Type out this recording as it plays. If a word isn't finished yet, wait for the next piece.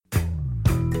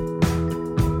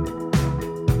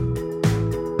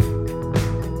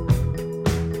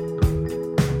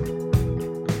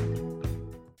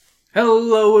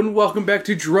Hello and welcome back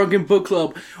to Drunken Book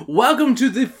Club. Welcome to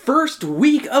the first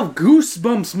week of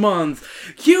Goosebumps month.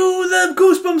 Cue the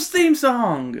Goosebumps theme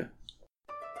song.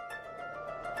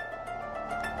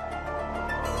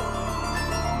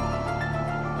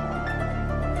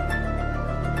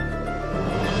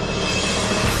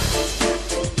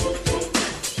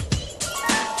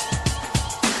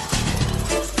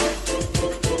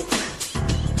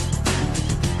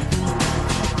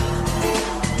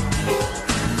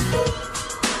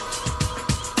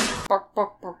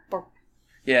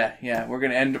 Yeah, we're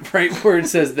gonna end right where it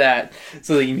says that,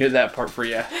 so that you can hear that part for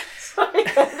you. Sorry,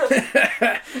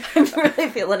 I'm really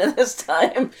feeling it this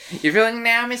time. You're feeling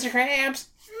now, Mr. Krabs?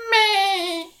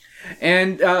 Meh.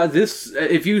 And this,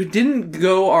 if you didn't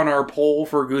go on our poll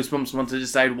for Goosebumps Month to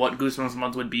decide what Goosebumps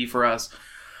Month would be for us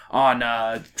on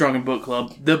Drunken Book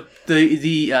Club,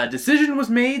 the decision was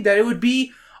made that it would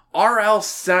be R.L.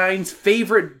 Stine's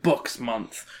favorite books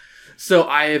month. So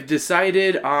I have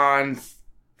decided on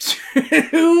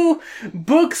 2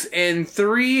 books and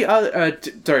 3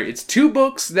 it's 2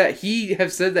 books that he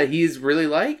have said that he's really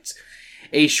liked,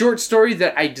 a short story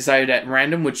that I decided at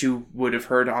random, which you would have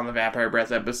heard on the Vampire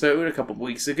Breath episode a couple of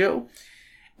weeks ago,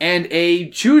 and a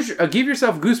Give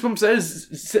Yourself Goosebumps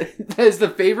as the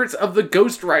favorites of the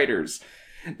Ghost Writers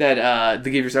that the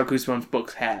Give Yourself Goosebumps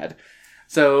books had.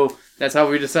 So that's how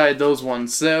we decided those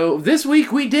ones. So this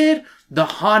week we did The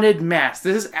Haunted Mask.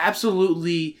 This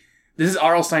is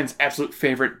R.L. Stine's absolute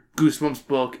favorite Goosebumps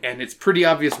book, and it's pretty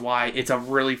obvious why. It's a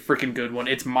really freaking good one.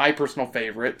 It's my personal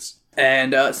favorites.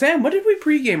 And, Sam, what did we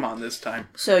pregame on this time?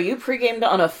 So you pregamed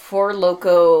on a Four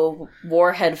Loko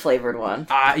Warhead flavored one.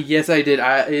 Yes, I did.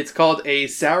 It's called a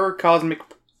Sour Cosmic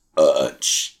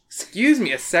Punch. Excuse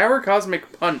me, a Sour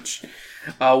Cosmic Punch.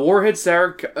 Warhead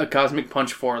Sour Cosmic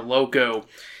Punch for Loko.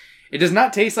 It does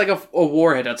not taste like a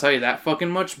warhead, I'll tell you that fucking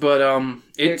much, but,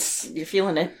 You're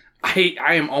feeling it.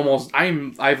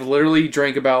 I've literally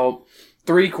drank about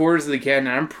 3/4 of the can, and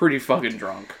I'm pretty fucking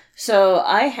drunk. So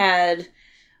I had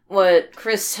what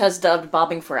Chris has dubbed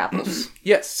bobbing for apples.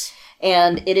 Yes.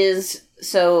 And it is,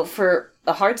 so for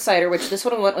a hard cider, which this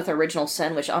one went with Original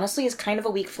Sin, which honestly is kind of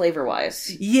a weak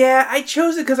flavor-wise. Yeah, I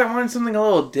chose it because I wanted something a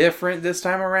little different this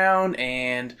time around,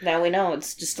 and now we know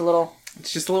it's just a little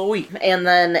weak. And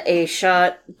then a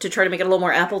shot, to try to make it a little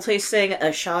more apple tasting,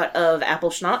 a shot of apple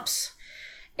schnapps.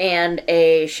 And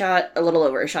a little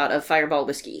over a shot of Fireball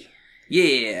whiskey.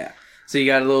 Yeah. So you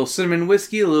got a little cinnamon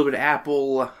whiskey, a little bit of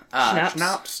apple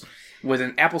schnapps with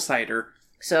an apple cider.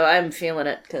 So I'm feeling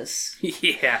it, because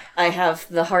yeah, I have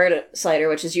the hard cider,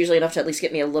 which is usually enough to at least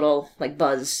get me a little,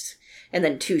 buzzed. And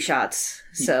then 2 shots,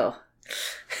 so...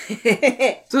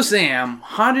 So Sam,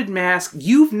 Haunted Mask,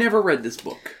 you've never read this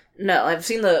book. No, I've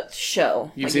seen the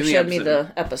show. You showed me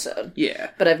the episode.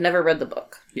 Yeah. But I've never read the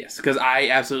book. Yes, because I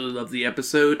absolutely love the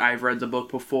episode. I've read the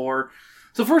book before.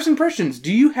 So first impressions.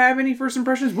 Do you have any first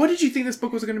impressions? What did you think this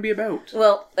book was going to be about?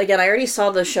 Well, again, I already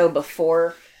saw the show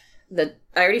before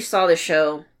I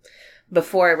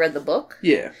read the book.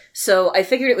 Yeah. So I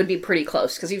figured it would be pretty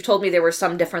close, because you've told me there were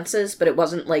some differences, but it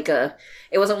wasn't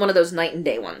it wasn't one of those night and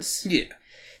day ones. Yeah.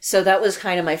 So that was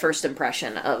kind of my first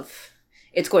impression of...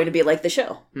 It's going to be like the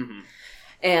show. Mm-hmm.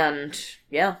 And,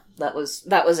 yeah, that was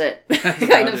it.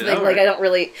 kind of thing. Right. I don't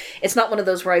really... It's not one of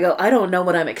those where I go, I don't know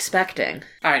what I'm expecting.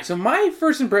 Alright, so my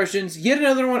first impressions, yet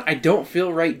another one I don't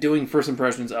feel right doing first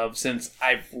impressions of, since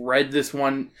I've read this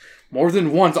one more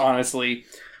than once, honestly.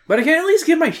 But I can at least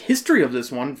give my history of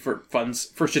this one for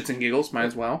shits and giggles, might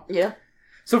as well. Yeah.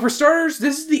 So for starters,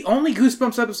 this is the only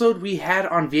Goosebumps episode we had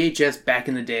on VHS back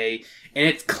in the day, and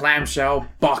it's clamshell,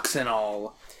 box and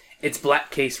all. Its black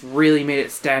case really made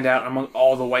it stand out among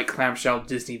all the white clamshell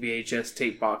Disney VHS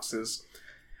tape boxes.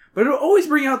 But it would always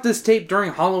bring out this tape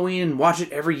during Halloween and watch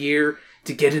it every year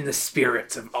to get in the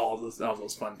spirits of all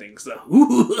those fun things. So,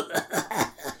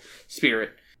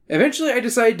 spirit. Eventually, I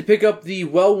decided to pick up the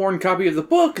well-worn copy of the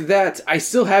book that I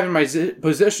still have in my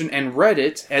possession and read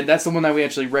it. And that's the one that we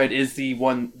actually read, is the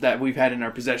one that we've had in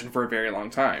our possession for a very long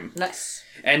time. Nice.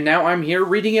 And now I'm here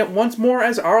reading it once more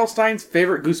as R.L. Stine's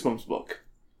favorite Goosebumps book.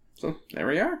 So, there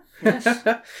we are. Yes.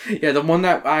 Yeah, the one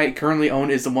that I currently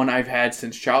own is the one I've had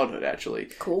since childhood, actually.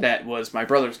 Cool. That was my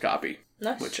brother's copy.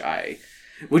 Nice.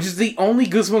 Which is the only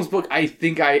Goosebumps book I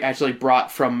think I actually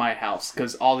brought from my house,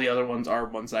 because all the other ones are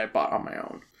ones I bought on my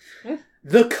own. Yeah.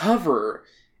 The cover.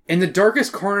 In the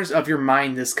darkest corners of your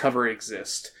mind, this cover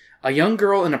exists. A young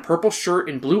girl in a purple shirt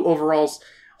and blue overalls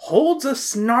holds a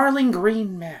snarling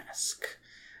green mask.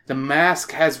 The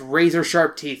mask has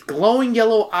razor-sharp teeth, glowing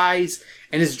yellow eyes,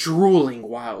 and is drooling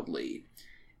wildly.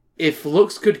 If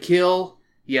looks could kill,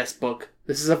 yes, book,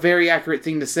 this is a very accurate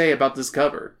thing to say about this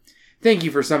cover. Thank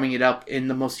you for summing it up in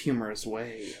the most humorous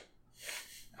way.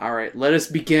 Alright, let us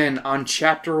begin on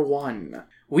Chapter 1.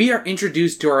 We are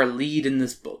introduced to our lead in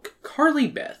this book, Carly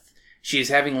Beth. She is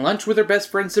having lunch with her best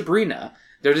friend Sabrina.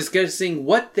 They're discussing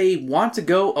what they want to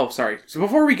go... Oh, sorry. So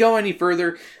before we go any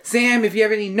further, Sam, if you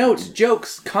have any notes,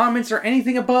 jokes, comments, or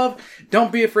anything above,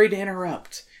 don't be afraid to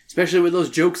interrupt. Especially with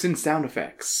those jokes and sound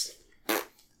effects.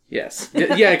 Yes.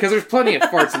 Yeah, because there's plenty of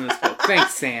farts in this book.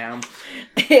 Thanks, Sam.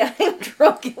 Yeah, I'm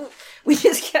drunk. We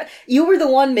just got... You were the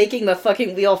one making the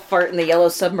fucking we all fart in the yellow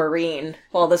submarine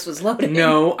while this was loading.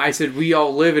 No, I said we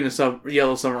all live in a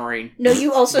yellow submarine. No,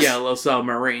 you also... Yellow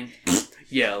submarine.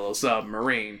 Yellow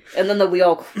submarine. And then we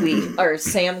all queef, or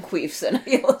Sam queefs in a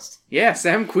yellow... Yeah,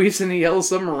 Sam queefs in a yellow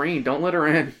submarine. Don't let her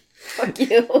in. Fuck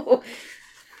you.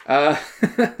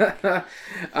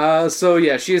 So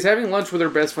yeah, she is having lunch with her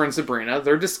best friend Sabrina.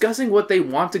 They're discussing what they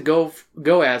want to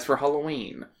go as for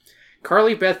Halloween.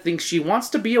 Carly Beth thinks she wants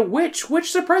to be a witch,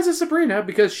 which surprises Sabrina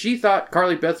because she thought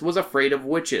Carly Beth was afraid of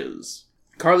witches.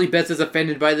 Carly Beth is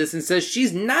offended by this and says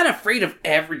she's not afraid of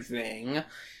everything.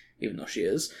 Even though she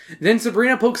is. Then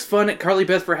Sabrina pokes fun at Carly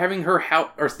Beth for having her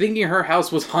thinking her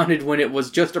house was haunted when it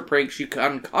was just a prank she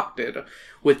concocted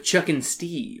with Chuck and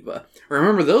Steve.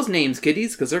 Remember those names,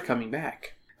 kiddies, because they're coming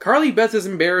back. Carly Beth is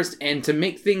embarrassed, and to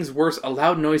make things worse, a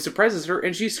loud noise surprises her,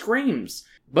 and she screams.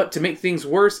 But to make things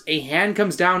worse, a hand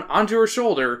comes down onto her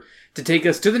shoulder to take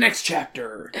us to the next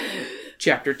chapter.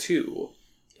 Chapter 2.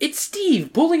 It's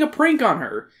Steve pulling a prank on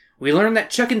her. We learn that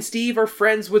Chuck and Steve are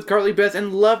friends with Carly Beth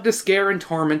and love to scare and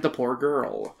torment the poor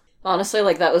girl. Honestly,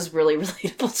 that was really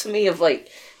relatable to me of,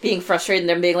 being frustrated and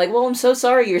them being like, well, I'm so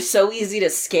sorry, you're so easy to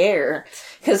scare.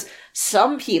 Because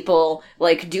some people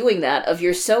like doing that, of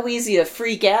you're so easy to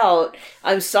freak out.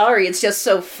 I'm sorry, it's just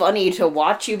so funny to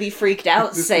watch you be freaked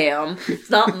out, Sam.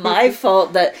 It's not my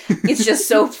fault that it's just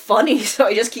so funny, so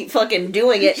I just keep fucking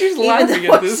doing it. She's laughing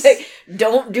at this.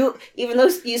 Don't do... Even though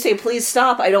you say, please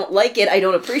stop, I don't like it, I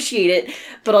don't appreciate it,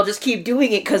 but I'll just keep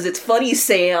doing it because it's funny,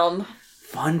 Sam.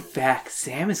 Fun fact,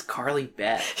 Sam is Carly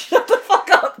Beth. Shut the fuck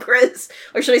up, Chris.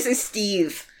 Or should I say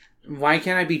Steve? Why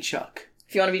can't I be Chuck?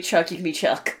 If you want to be Chuck, you can be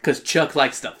Chuck. Because Chuck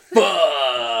likes to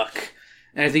fuck!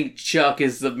 And I think Chuck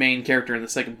is the main character in the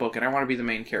second book, and I want to be the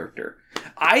main character.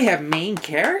 I have main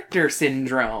character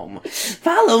syndrome.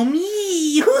 Follow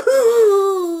me!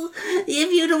 Woo-hoo!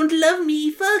 If you don't love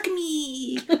me, fuck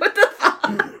me! What the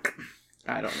fuck?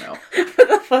 I don't know. What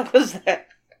the fuck was that?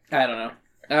 I don't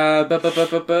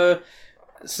know.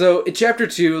 So, in Chapter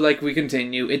 2, we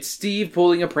continue, it's Steve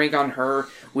pulling a prank on her.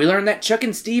 We learn that Chuck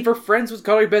and Steve are friends with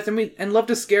Carly Beth and love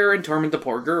to scare and torment the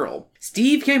poor girl.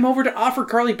 Steve came over to offer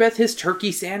Carly Beth his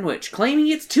turkey sandwich, claiming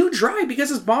it's too dry because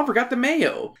his mom forgot the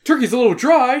mayo. Turkey's a little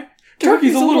dry!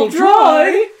 Turkey's a little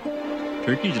dry!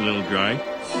 Turkey's a little dry.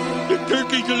 The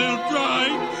turkey's a little dry!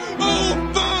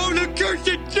 Oh, foul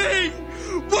accursed thing!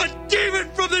 What demon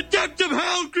from the depths of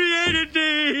hell created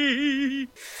thee?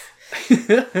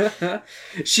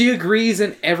 She agrees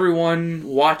and everyone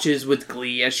watches with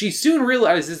glee as she soon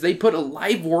realizes they put a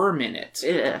live worm in it.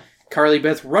 Yeah. Carly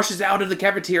Beth rushes out of the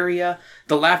cafeteria,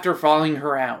 the laughter following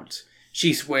her out.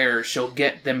 She swears she'll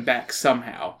get them back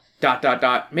somehow. ...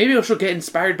 Maybe she'll get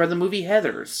inspired by the movie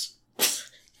Heathers.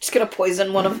 Just gonna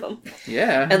poison one of them.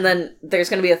 Yeah. And then there's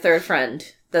gonna be a third friend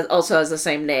that also has the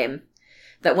same name.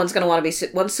 That one's gonna want to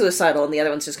be... One's suicidal and the other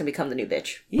one's just gonna become the new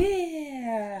bitch.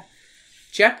 Yeah.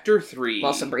 Chapter 3.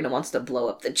 While Sabrina wants to blow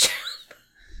up the job.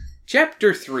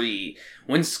 Chapter 3.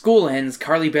 When school ends,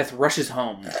 Carly Beth rushes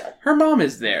home. Her mom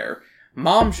is there.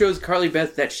 Mom shows Carly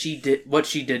Beth that what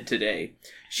she did today.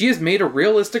 She has made a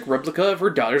realistic replica of her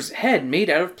daughter's head made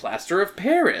out of plaster of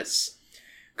Paris.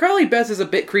 Carly Beth is a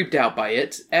bit creeped out by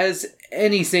it, as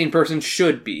any sane person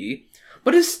should be,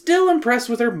 but is still impressed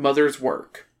with her mother's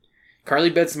work. Carly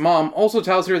Beth's mom also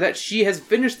tells her that she has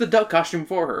finished the duck costume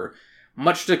for her,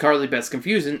 much to Carly Beth's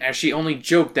confusion, as she only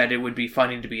joked that it would be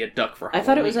funny to be a duck for Halloween. I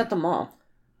thought it was at the mall.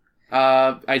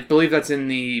 I believe that's in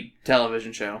the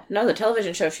television show. No, the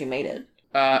television show, she made it.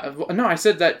 No, I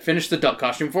said that finished the duck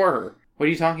costume for her. What are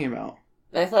you talking about?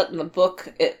 I thought in the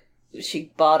book,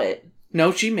 she bought it.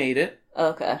 No, she made it.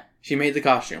 Okay. She made the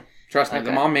costume. Trust me,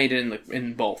 the mom made it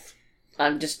in both.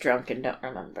 I'm just drunk and don't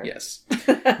remember. Yes.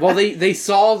 Well, they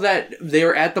saw that they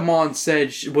were at the mall and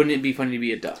said, wouldn't it be funny to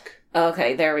be a duck?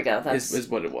 Okay, there we go. That's is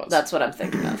what it was. That's what I'm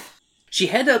thinking of. She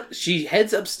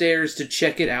heads upstairs to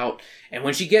check it out, and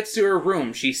when she gets to her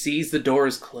room, she sees the door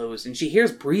is closed, and she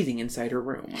hears breathing inside her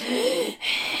room.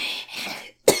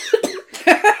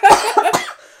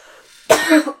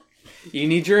 You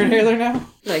need your inhaler now?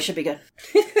 No, you should be good.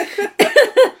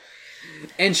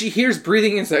 And she hears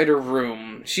breathing inside her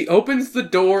room. She opens the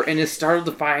door and is startled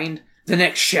to find The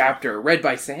next chapter, read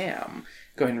by Sam.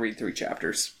 Go ahead and read 3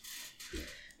 chapters.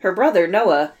 Her brother,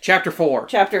 Noah... Chapter 4.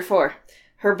 Chapter 4.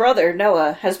 Her brother,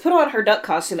 Noah, has put on her duck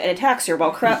costume and attacks her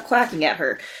while quacking at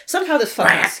her. Somehow this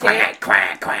fucking Quack,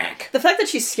 quack, quack. The fact that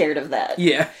she's scared of that.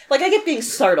 Yeah. Like, I get being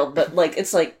startled, but,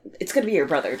 it's gonna be your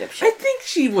brother, dipshit. I think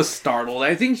she was startled.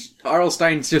 I think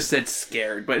Arlstein just said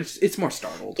scared, but it's more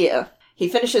startled. Yeah. He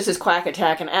finishes his quack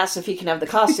attack and asks if he can have the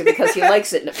costume because he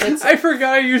likes it and it fits him. I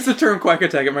forgot I used the term quack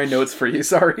attack in my notes for you,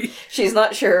 sorry. She's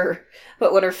not sure,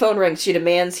 but when her phone rings, she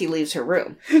demands he leaves her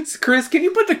room. Chris, can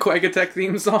you put the quack attack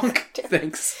theme song?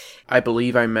 Thanks. I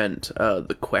believe I meant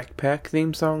the Quack Pack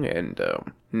theme song, and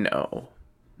no.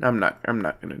 I'm not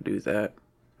gonna do that.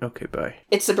 Okay, bye.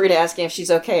 It's Sabrina asking if she's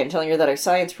okay and telling her that her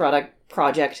science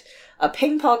project, a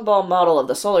ping pong ball model of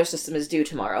the solar system, is due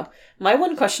tomorrow. My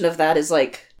one question of that is,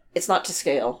 it's not to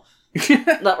scale.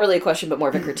 Not really a question, but more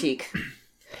of a critique.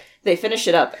 They finish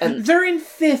it up, and... They're in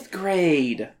 5th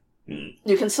grade!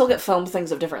 You can still get foam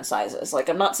things of different sizes.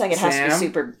 I'm not saying it has to be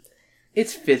super...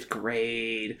 It's 5th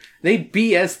grade. They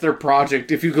BS their project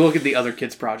if you look at the other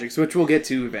kids' projects, which we'll get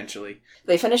to eventually.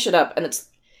 They finish it up, and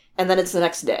then it's the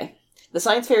next day. The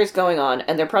science fair is going on,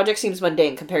 and their project seems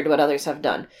mundane compared to what others have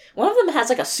done. One of them has,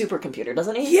 a supercomputer,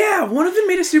 doesn't he? Yeah, one of them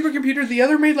made a supercomputer, the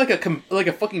other made,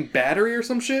 a fucking battery or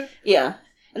some shit. Yeah.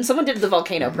 And someone did the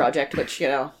volcano project, which,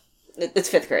 it's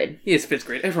 5th grade. Yeah, it's 5th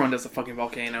grade. Everyone does a fucking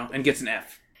volcano and gets an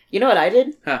F. You know what I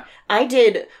did? Huh. I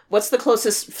did, what's the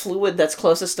closest fluid that's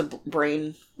closest to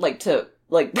brain, brain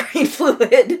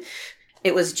fluid?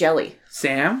 It was jelly.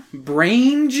 Sam?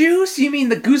 Brain juice? You mean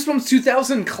the Goosebumps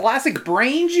 2000 classic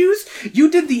brain juice? You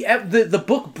did the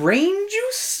book Brain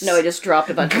Juice? No, I just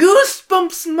dropped a bunch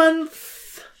Goosebumps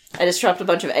month! I just dropped a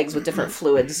bunch of eggs with different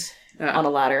fluids on a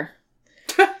ladder.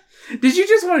 Did you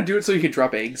just want to do it so you could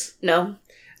drop eggs? No.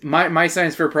 My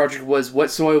science fair project was what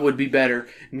soil would be better.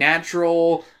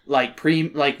 Natural,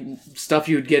 stuff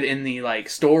you would get in the,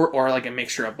 store, or, a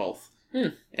mixture of both.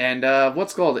 And,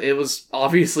 what's called? It was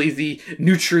obviously the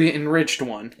nutrient-enriched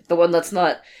one. The one that's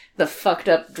not the fucked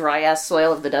up dry-ass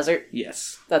soil of the desert?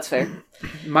 Yes. That's fair.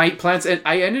 My plants, and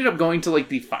I ended up going to,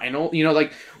 the final,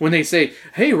 when they say,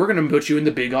 hey, we're gonna put you in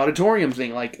the big auditorium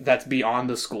thing, that's beyond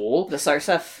the school. The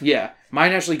Sarsef? Yeah.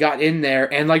 Mine actually got in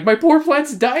there, and, my poor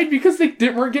plants died because they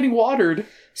weren't getting watered.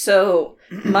 So,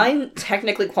 mine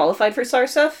technically qualified for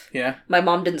Sarsef. Yeah. My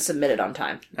mom didn't submit it on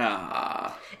time.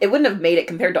 Ah. It wouldn't have made it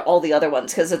compared to all the other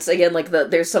ones, because it's, again,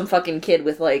 there's some fucking kid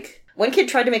with, one kid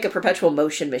tried to make a perpetual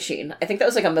motion machine. I think that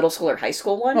was, a middle school or high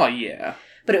school one. Oh, yeah.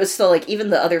 But it was still, even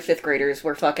the other 5th graders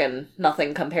were fucking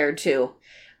nothing compared to,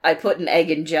 I put an egg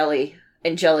in jelly,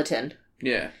 and gelatin.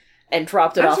 Yeah. And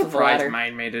dropped it off of a ladder. I'm surprised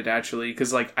mine made it, actually,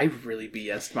 because, I really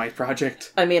BS'd my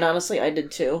project. I mean, honestly, I did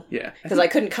too. Yeah. Because I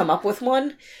couldn't come up with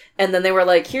one, and then they were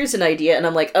like, here's an idea, and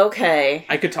I'm like, okay.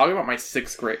 I could talk about my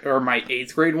 6th grade, or my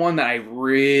 8th grade one that I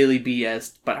really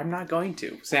BS'd, but I'm not going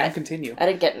to. Sam, continue. I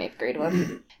didn't get an 8th grade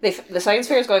one. The science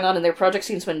fair is going on, and their project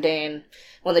seems mundane.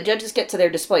 When the judges get to their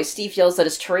display, Steve yells that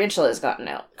his tarantula has gotten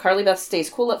out. Carly Beth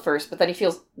stays cool at first, but then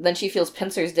she feels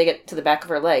pincers dig it to the back of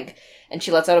her leg, and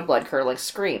she lets out a blood-curdling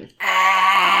scream.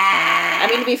 I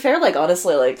mean, to be fair,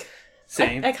 honestly,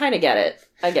 Same. I kind of get it.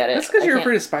 I get it. That's because you're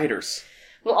afraid of spiders.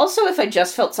 Well, also, if I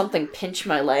just felt something pinch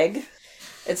my leg,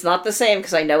 it's not the same,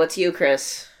 because I know it's you,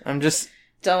 Chris.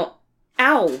 Don't.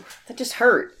 Ow! That just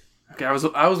hurt. Okay, I was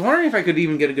wondering if I could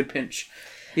even get a good pinch.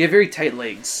 You have very tight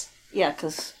legs. Yeah,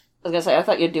 because... I was gonna say, I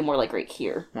thought you'd do more right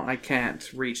here. Well, I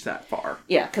can't reach that far.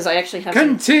 Yeah, because I actually have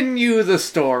Continue the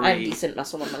story! I have decent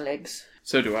muscle on my legs.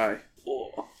 So do I.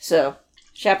 So,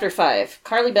 Chapter 5.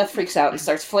 Carly Beth freaks out and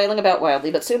starts flailing about wildly,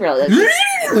 but soon realizes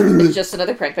it's just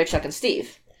another prank by Chuck and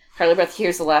Steve. Carly Beth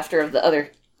hears the laughter of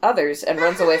the others and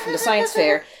runs away from the science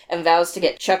fair and vows to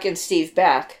get Chuck and Steve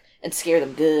back and scare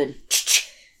them good.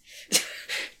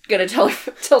 Gonna tell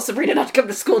Sabrina not to come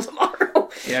to school tomorrow.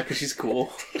 Yeah, because she's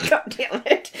cool. God damn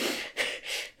it.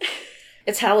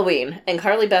 It's Halloween, and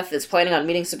Carly Beth is planning on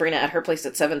meeting Sabrina at her place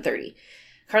at 7:30.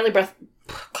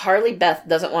 Carly Beth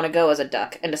doesn't want to go as a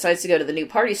duck, and decides to go to the new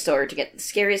party store to get the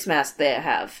scariest mask they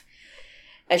have.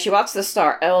 As she walks the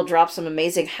store, Elle drops some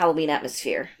amazing Halloween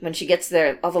atmosphere. When she gets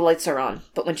there, all the lights are on,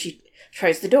 but when she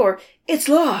tries the door, it's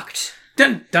locked!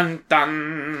 Dun dun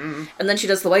dun! And then she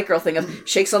does the white girl thing of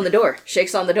shakes on the door.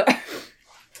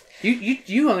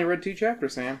 You only read 2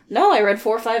 chapters, Sam. No, I read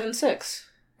 4, 5, and 6.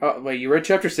 Oh, wait, you read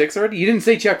chapter 6 already? You didn't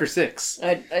say chapter 6.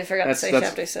 I forgot to say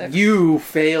chapter 6. You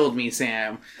failed me,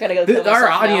 Sam. Gotta go kill myself Our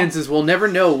audiences will never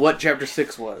know what chapter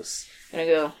 6 was.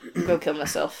 Gonna go kill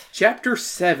myself. Chapter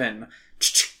 7.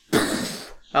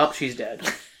 Oh, she's dead.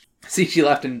 See, she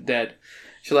left in dead.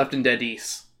 She left in dead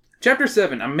east. Chapter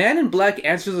 7. A man in black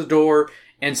answers the door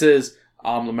and says,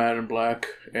 I'm the man in black,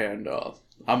 and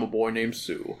I'm a boy named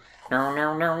Sue. Wait,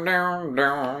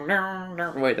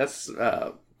 that's...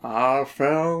 I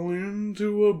fell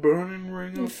into a burning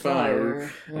ring of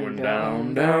fire. Went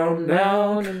down, down,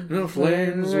 down, and the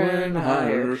flames went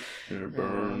higher. And it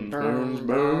burns, burns,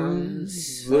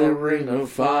 burns, the ring of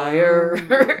fire.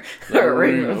 The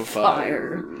ring of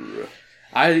fire.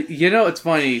 It's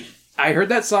funny. I heard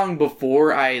that song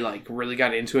before I, really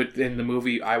got into it in the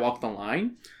movie I Walk the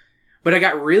Line. But I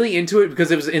got really into it because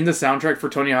it was in the soundtrack for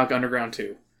Tony Hawk Underground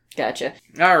 2. Gotcha.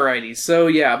 Alrighty, so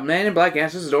Man in Black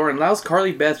answers the door and allows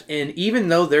Carly Beth in even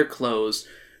though they're closed.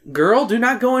 Girl, do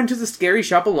not go into the scary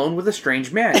shop alone with a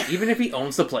strange man, even if he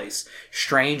owns the place.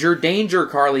 Stranger danger,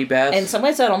 Carly Beth. In some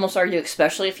ways I'd almost argue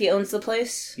especially if he owns the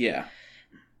place. Yeah.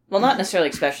 Well, not necessarily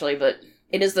especially, but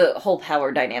it is the whole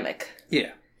power dynamic.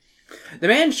 Yeah. The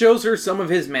man shows her some of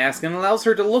his mask and allows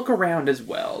her to look around as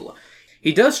well.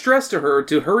 He does stress to her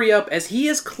to hurry up as he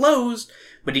is closed,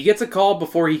 but he gets a call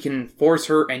before he can force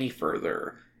her any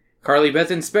further. Carly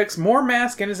Beth inspects more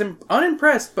masks and is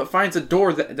unimpressed, but finds a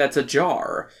door that's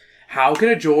ajar. How can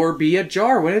a door be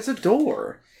ajar when it's a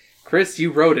door? Chris,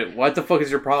 you wrote it. What the fuck is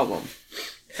your problem?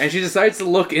 And she decides to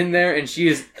look in there, and she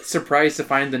is surprised to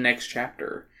find the next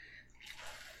chapter.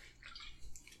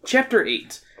 Chapter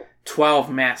 8.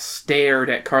 12 masks stared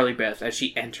at Carly Beth as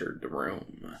she entered the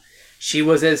room. She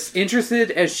was as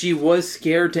interested as she was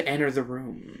scared to enter the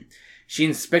room. She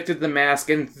inspected the mask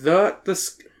and thought the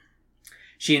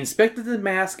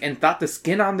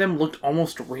skin on them looked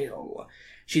almost real.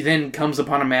 She then comes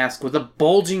upon a mask with a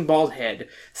bulging bald head,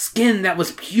 skin that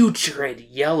was putrid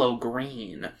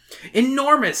yellow-green,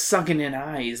 enormous sunken-in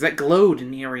eyes that glowed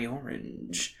in eerie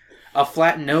orange, a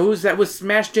flat nose that was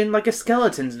smashed in like a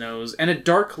skeleton's nose, and a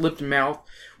dark-lipped mouth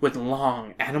with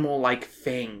long, animal-like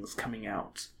fangs coming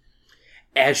out.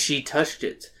 As she touched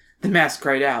it, the mask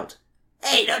cried out,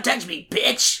 "Hey, don't touch me,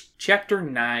 bitch!" Chapter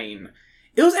 9.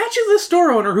 It was actually the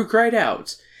store owner who cried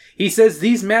out. He says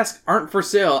these masks aren't for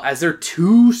sale as they're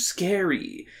too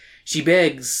scary. She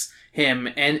begs him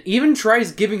and even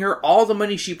tries giving her all the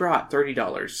money she brought,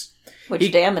 $30.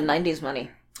 Which, damn, in 90s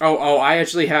money. Oh, I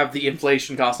actually have the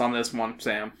inflation cost on this one,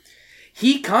 Sam.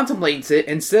 He contemplates it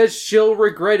and says she'll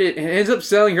regret it and ends up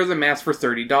selling her the mask for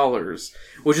 $30,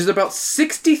 which is about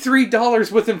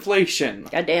 $63 with inflation.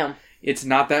 Goddamn. It's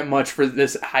not that much for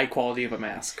this high quality of a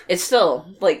mask. It's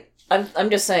still,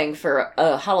 I'm just saying, for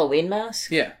a Halloween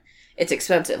mask, yeah, it's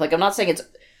expensive. I'm not saying it's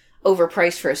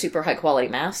overpriced for a super high quality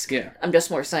mask. Yeah. I'm just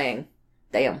more saying,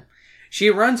 damn. She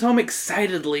runs home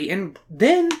excitedly and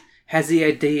then has the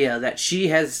idea that she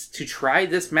has to try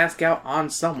this mask out on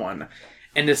someone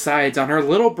and decides on her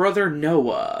little brother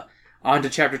Noah. On to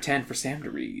Chapter 10 for Sam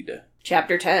to read.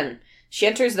 Chapter 10. She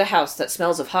enters the house that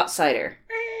smells of hot cider.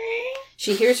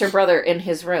 She hears her brother in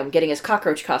his room getting his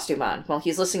cockroach costume on while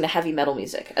he's listening to heavy metal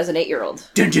music as an 8-year-old.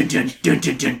 Dun, dun, dun, dun,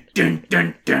 dun, dun, dun,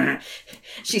 dun, dun.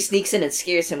 She sneaks in and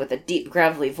scares him with a deep,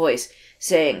 gravelly voice,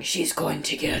 saying, "She's going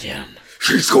to get him.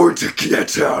 She's going to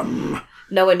get him."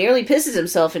 Noah nearly pisses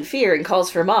himself in fear and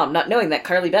calls for Mom, not knowing that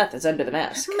Carly Beth is under the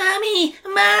mask. Mommy!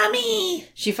 Mommy!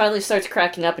 She finally starts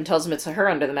cracking up and tells him it's her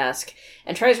under the mask,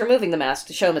 and tries removing the mask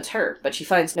to show him it's her, but she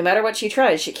finds no matter what she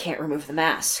tries, she can't remove the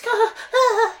mask.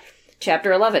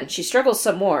 Chapter 11. She struggles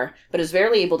some more, but is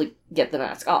barely able to get the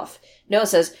mask off. Noah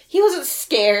says he wasn't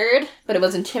scared, but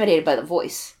was intimidated by the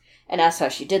voice, and asks how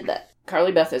she did that.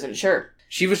 Carly Beth isn't sure.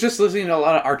 She was just listening to a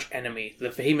lot of Arch Enemy,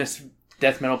 the famous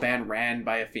death metal band ran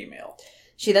by a female.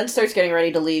 She then starts getting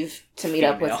ready to leave to meet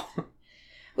up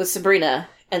with Sabrina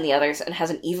and the others, and has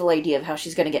an evil idea of how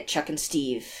she's going to get Chuck and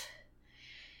Steve.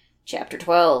 Chapter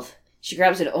 12. She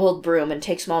grabs an old broom and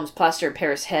takes Mom's plaster of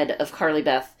Paris head of Carly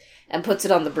Beth and puts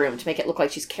it on the broom to make it look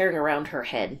like she's carrying around her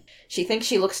head. She thinks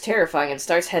she looks terrifying and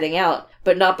starts heading out,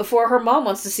 but not before her mom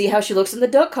wants to see how she looks in the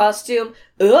duck costume.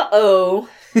 Uh-oh.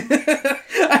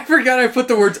 I forgot I put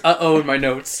the words uh-oh in my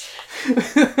notes.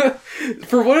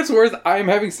 For what it's worth, I'm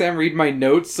having Sam read my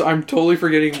notes, so I'm totally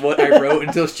forgetting what I wrote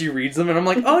until she reads them, and I'm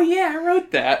like, oh yeah, I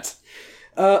wrote that.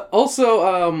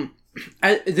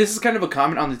 This is kind of a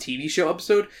comment on the TV show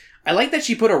episode. I like that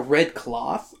she put a red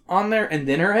cloth on there and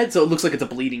then her head, so it looks like it's a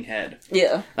bleeding head.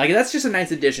 Yeah. That's just a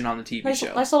nice addition on the TV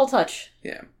show. Nice little touch.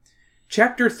 Yeah.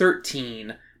 Chapter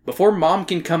 13. Before Mom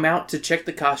can come out to check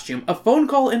the costume, a phone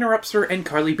call interrupts her and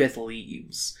Carly Beth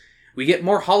leaves. We get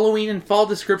more Halloween and fall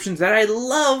descriptions that I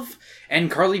love, and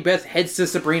Carly Beth heads to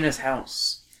Sabrina's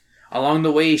house. Along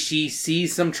the way, she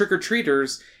sees some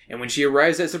trick-or-treaters, and when she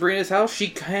arrives at Sabrina's house, she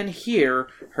can hear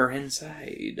her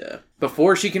inside.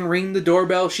 Before she can ring the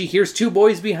doorbell, she hears two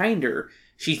boys behind her.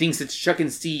 She thinks it's Chuck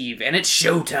and Steve, and it's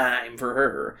showtime for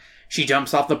her. She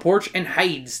jumps off the porch and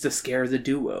hides to scare the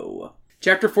duo.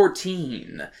 Chapter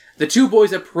 14. The two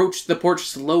boys approach the porch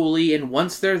slowly, and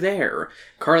once they're there,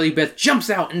 Carly Beth jumps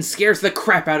out and scares the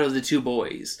crap out of the two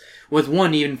boys, with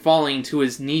one even falling to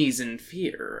his knees in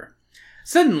fear.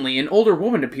 Suddenly, an older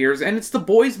woman appears, and it's the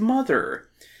boy's mother.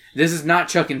 This is not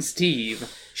Chuck and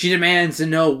Steve. She demands to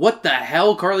know what the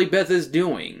hell Carly Beth is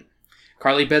doing.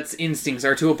 Carly Beth's instincts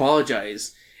are to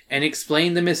apologize and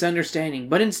explain the misunderstanding,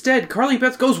 but instead, Carly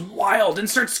Beth goes wild and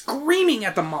starts screaming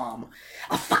at the mom.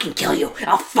 I'll fucking kill you.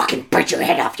 I'll fucking bite your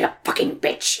head off, you fucking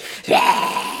bitch.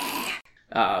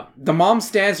 The mom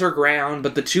stands her ground,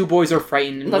 but the two boys are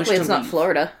frightened and Luckily wish to it's not leave.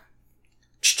 Florida.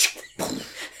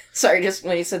 Sorry, just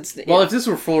when you said... Well, if this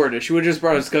were Florida, she would have just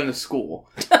brought his gun to school.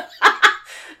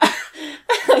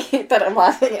 I hate that I'm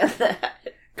laughing at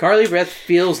that. Carly Beth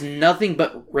feels nothing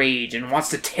but rage and wants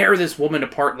to tear this woman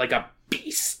apart like a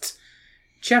beast.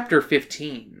 Chapter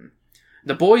 15.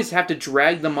 The boys have to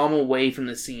drag the mom away from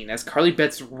the scene as Carly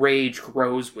Beth's rage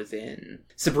grows within.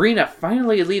 Sabrina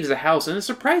finally leaves the house and is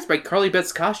surprised by Carly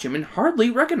Beth's costume and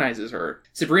hardly recognizes her.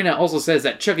 Sabrina also says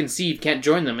that Chuck and Steve can't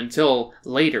join them until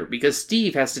later because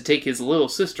Steve has to take his little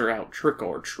sister out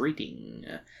trick-or-treating.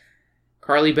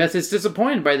 Carly Beth is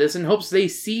disappointed by this and hopes they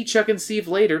see Chuck and Steve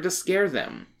later to scare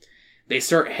them. They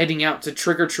start heading out to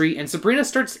trick-or-treat, and Sabrina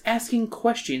starts asking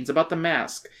questions about the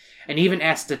mask, and even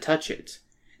asks to touch it.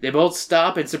 They both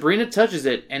stop, and Sabrina touches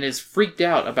it and is freaked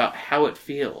out about how it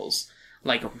feels,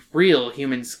 like real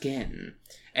human skin,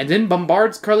 and then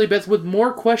bombards Carly Beth with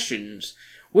more questions,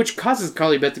 which causes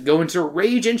Carly Beth to go into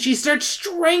rage, and she starts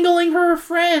strangling her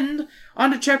friend.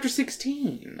 On to Chapter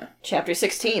 16. Chapter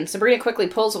 16. Sabrina quickly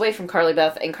pulls away from Carly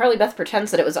Beth, and Carly Beth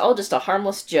pretends that it was all just a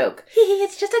harmless joke.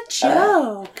 It's just a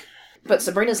joke. But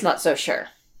Sabrina's not so sure.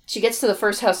 She gets to the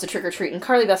first house to trick-or-treat, and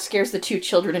Carly Beth scares the two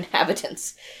children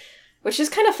inhabitants. Which is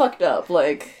kind of fucked up,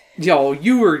 like... Yo,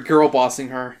 you were girl bossing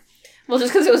her. Well,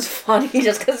 just because it was funny,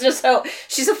 just how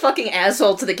she's a fucking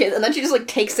asshole to the kids, and then she just, like,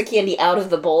 takes the candy out of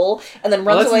the bowl, and then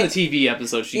runs away. That's in the TV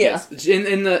episode she gets.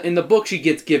 In the book, she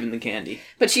gets given the candy.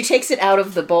 But she takes it out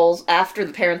of the bowls after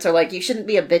the parents are like, you shouldn't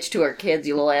be a bitch to our kids,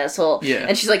 you little asshole. Yeah.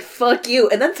 And she's like, fuck you,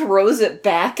 and then throws it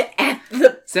back at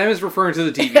the... Sam is referring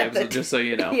to the TV episode, just so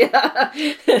you know. Yeah.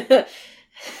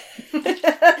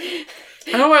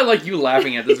 I don't know why I like you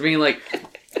laughing at this, being like,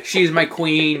 she's my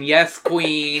queen, yes,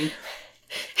 queen.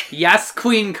 Yes,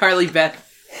 Queen Carly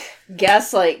Beth.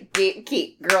 Gaslight,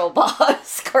 gatekeep, girl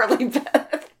boss, Carly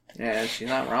Beth. Yeah, she's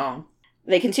not wrong.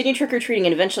 They continue trick-or-treating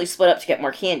and eventually split up to get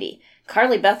more candy.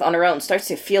 Carly Beth on her own starts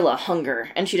to feel a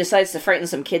hunger, and she decides to frighten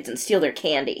some kids and steal their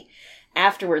candy.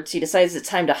 Afterwards, she decides it's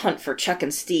time to hunt for Chuck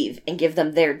and Steve and give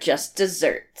them their just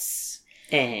desserts.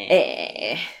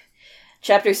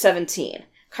 Chapter 17.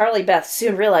 Carly Beth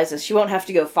soon realizes she won't have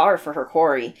to go far for her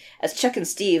quarry, as Chuck and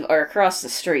Steve are across the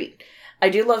street. I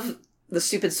do love the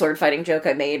stupid sword fighting joke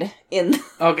I made in the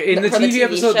TV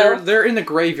episode. show. They're in the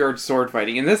graveyard sword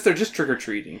fighting. In this, they're just trick or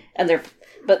treating.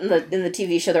 But in the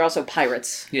TV show, they're also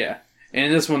pirates. Yeah, and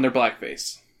in this one, they're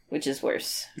blackface, which is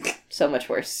worse. So much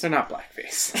worse. They're not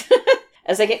blackface.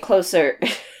 As they get closer,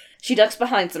 she ducks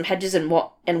behind some hedges and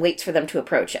waits for them to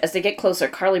approach. As they get closer,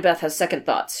 Carly Beth has second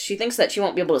thoughts. She thinks that she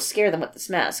won't be able to scare them with this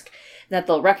mask, and that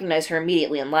they'll recognize her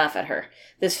immediately and laugh at her.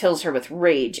 This fills her with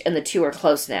rage, and the two are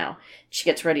close now. She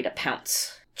gets ready to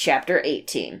pounce. Chapter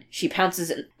 18. She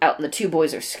pounces out, and the two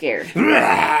boys are scared.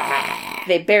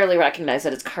 They barely recognize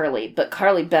that it's Carly, but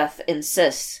Carly Beth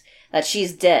insists that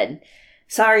she's dead.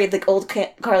 Sorry, the old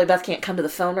Carly Beth can't come to the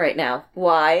phone right now.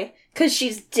 Why? 'Cause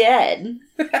she's dead.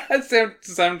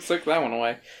 Sam took that one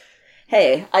away.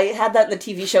 Hey, I had that in the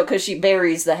TV show because she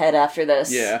buries the head after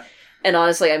this. Yeah. And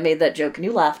honestly, I made that joke and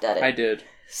you laughed at it. I did.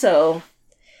 So,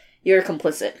 you're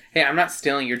complicit. Hey, I'm not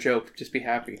stealing your joke. Just be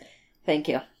happy. Thank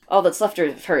you. All that's left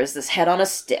of her is this head on a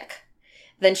stick.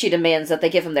 Then she demands that they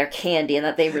give him their candy and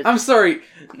that they... I'm sorry.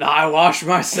 I wash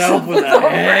myself with a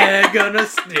head on a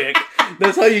stick.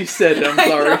 That's how you said it. I'm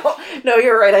sorry. No,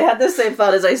 you're right. I had the same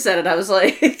thought as I said it. I was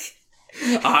like...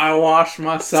 I wash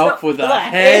myself with a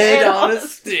head on a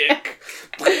stick.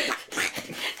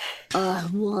 I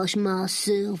wash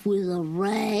myself with a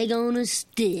rag on a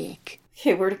stick.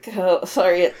 Okay, where'd it go?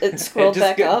 Sorry, it scrolled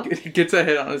back up. It gets a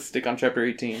head on a stick on chapter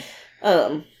 18.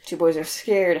 Two boys are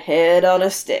scared, head on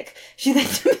a stick. She then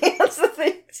demands the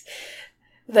things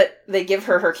that they give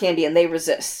her candy and they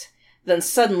resist. Then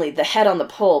suddenly, the head on the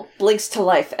pole blinks to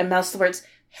life and mouths the words,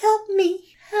 help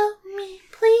me,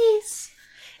 please.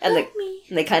 And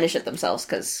they kind of shit themselves,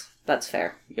 because that's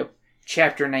fair. Yep.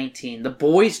 Chapter 19. The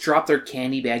boys drop their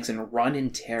candy bags and run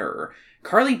in terror.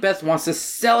 Carly Beth wants to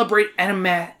celebrate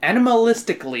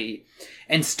animalistically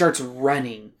and starts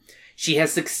running. She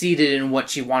has succeeded in what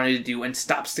she wanted to do and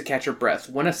stops to catch her breath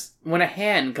when a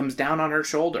hand comes down on her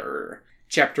shoulder.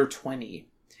 Chapter 20.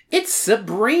 It's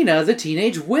Sabrina, the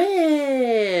teenage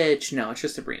witch! No, it's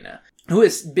just Sabrina, who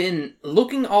has been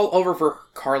looking all over for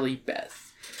Carly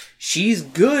Beth. She's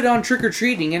good on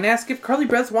trick-or-treating and asks if Carly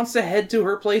Beth wants to head to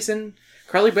her place, and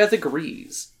Carly Beth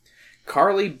agrees.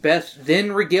 Carly Beth then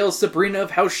regales Sabrina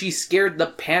of how she scared the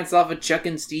pants off of Chuck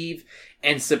and Steve,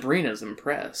 and Sabrina's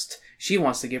impressed. She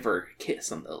wants to give her a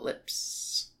kiss on the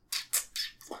lips.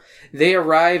 They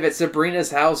arrive at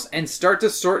Sabrina's house and start to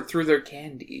sort through their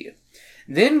candy.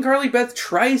 Then Carly Beth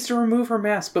tries to remove her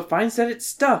mask, but finds that it's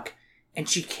stuck, and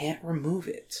she can't remove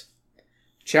it.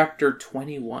 Chapter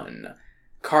 21.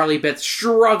 Carly Beth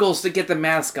struggles to get the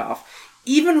mask off.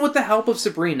 Even with the help of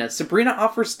Sabrina, Sabrina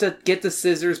offers to get the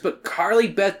scissors, but Carly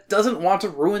Beth doesn't want to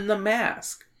ruin the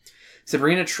mask.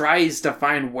 Sabrina tries to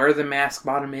find where the mask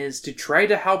bottom is to try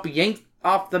to help yank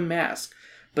off the mask,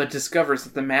 but discovers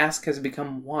that the mask has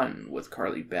become one with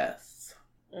Carly Beth.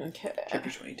 Okay.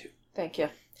 Chapter 22. Thank you.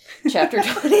 Chapter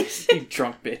 20. You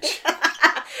drunk bitch.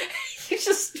 You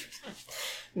just...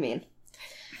 mean.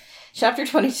 Chapter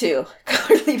 22.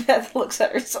 Carly Beth looks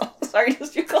at herself. Sorry,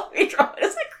 did you call me drunk?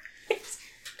 Is that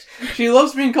crazy? She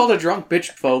loves being called a drunk bitch,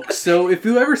 folks, so if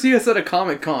you ever see us at a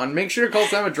Comic-Con, make sure to call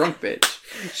Sam a drunk bitch.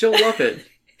 She'll love it.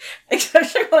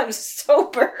 Especially when I'm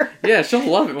sober. Yeah, she'll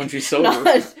love it when she's sober.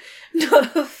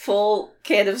 Not a full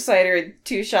can of cider and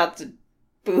 2 shots of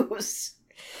booze.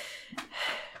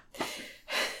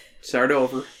 Start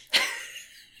over.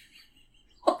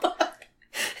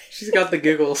 She's got the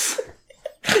giggles.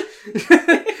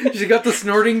 She's got the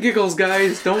snorting giggles,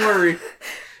 guys. Don't worry.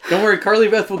 Don't worry, Carly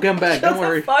Beth will come back. Don't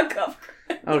worry. Fuck up.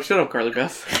 Oh, shut up, Carly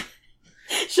Beth.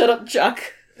 Shut up, Chuck.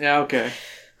 Yeah, okay.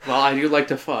 Well, I do like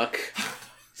to fuck.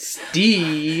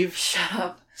 Steve. Shut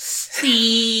up.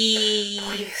 Steve.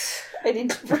 Please. I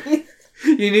need to breathe.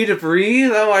 You need to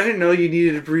breathe? Oh, I didn't know you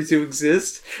needed to breathe to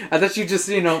exist. I thought you just,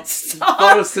 Stop.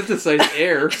 photosynthesized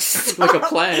air. Like a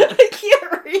plant. I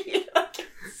can't read. I can't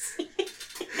see.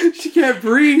 She can't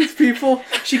breathe, people.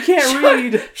 She can't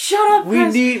read. Shut up,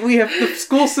 Chris. We have, the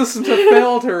school systems have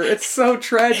failed her. It's so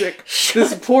tragic.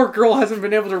 This poor girl hasn't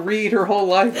been able to read her whole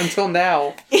life until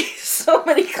now. So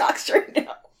many cocks right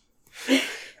now.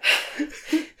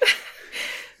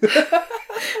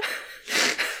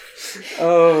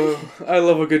 Oh, I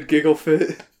love a good giggle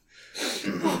fit.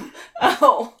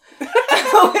 Ow.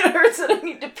 Ow, it hurts and I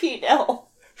need to pee now.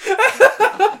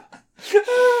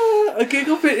 A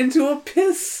giggle fit into a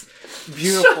piss.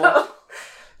 Beautiful.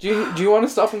 Do you want to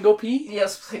stop and go pee?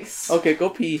 Yes, please. Okay, go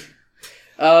pee.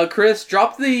 Chris,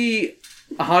 drop the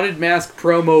Haunted Mask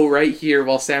promo right here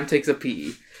while Sam takes a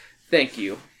pee. Thank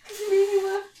you.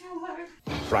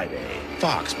 Friday,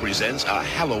 Fox presents a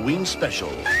Halloween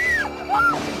special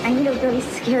I need a really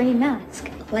scary mask,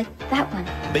 like that one.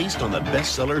 based on the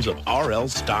bestsellers of R.L.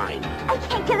 Stine. I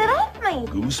can't get it off me.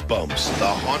 Goosebumps, The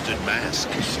Haunted Mask.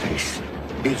 His face.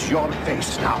 It's your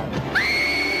face now.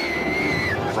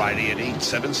 Friday at 8,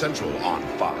 7 Central on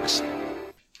Fox.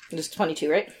 This is 22,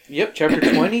 right? Yep, chapter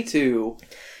 22.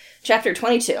 Chapter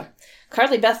 22.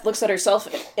 Carly Beth looks at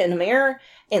herself in a mirror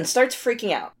and starts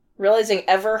freaking out, realizing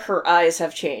ever her eyes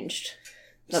have changed.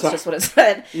 That's just what it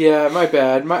said. Yeah, my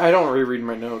bad. I don't reread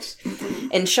my notes.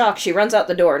 In shock, she runs out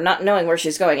the door, not knowing where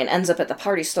she's going, and ends up at the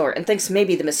party store and thinks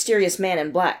maybe the mysterious man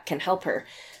in black can help her.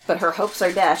 But her hopes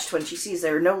are dashed when she sees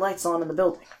there are no lights on in the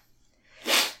building.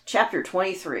 Chapter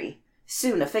 23.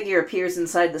 Soon a figure appears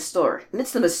inside the store, and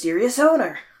it's the mysterious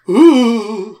owner.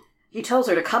 He tells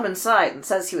her to come inside and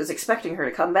says he was expecting her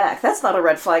to come back. That's not a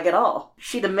red flag at all.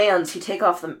 She demands he take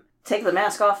the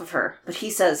mask off of her, but he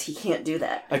says he can't do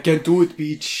that. I can't do it,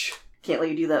 bitch. Can't let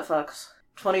you do that, Fox.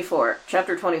 24.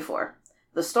 Chapter 24.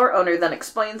 The store owner then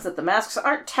explains that the masks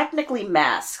aren't technically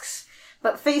masks,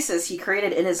 but faces he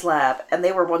created in his lab, and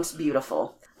they were once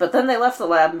beautiful. But then they left the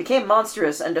lab and became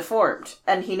monstrous and deformed,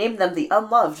 and he named them the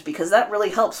Unloved because that really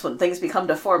helps when things become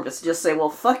deformed. It's just say,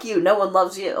 well, fuck you, no one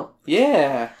loves you.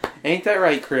 Yeah. Ain't that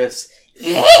right, Chris?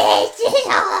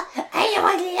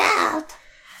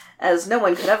 As no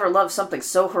one could ever love something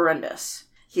so horrendous.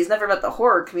 He's never met the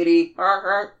horror community.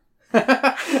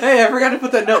 Hey, I forgot to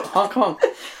put that note. Honk, honk.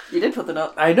 You did put the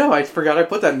note. I know, I forgot I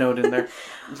put that note in there.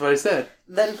 That's what I said.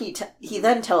 Then he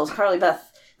then tells Carly Beth,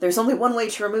 there's only one way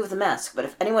to remove the mask, but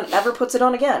if anyone ever puts it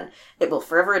on again, it will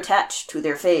forever attach to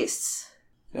their face.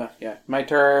 Yeah. My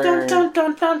turn. Dun, dun,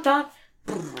 dun, dun, dun.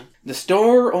 The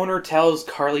store owner tells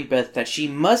Carly Beth that she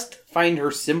must find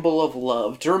her symbol of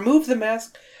love to remove the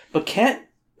mask, but can't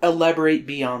elaborate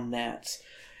beyond that.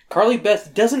 Carly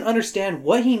Beth doesn't understand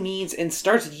what he means and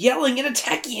starts yelling and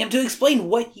attacking him to explain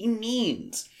what he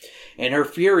means. In her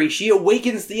fury, she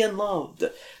awakens the unloved.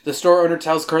 The store owner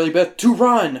tells Carly Beth to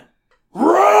run.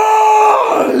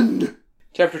 Run!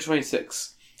 Chapter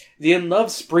 26. The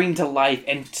unloved spring to life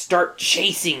and start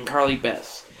chasing Carly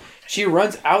Beth. She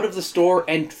runs out of the store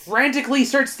and frantically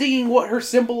starts thinking what her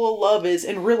symbol of love is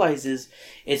and realizes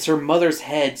it's her mother's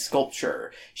head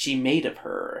sculpture she made of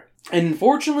her. And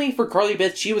unfortunately for Carly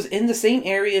Beth, she was in the same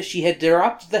area she had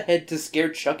dropped the head to scare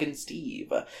Chuck and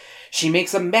Steve. She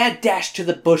makes a mad dash to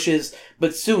the bushes,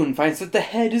 but soon finds that the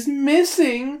head is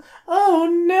missing. Oh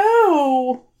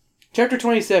no! Chapter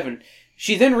 27.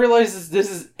 She then realizes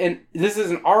this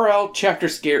is an RL chapter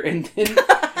scare, and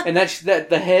that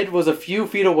the head was a few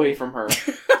feet away from her.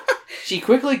 She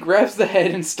quickly grabs the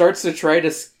head and starts to try to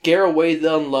scare away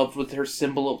the unloved with her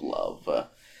symbol of love.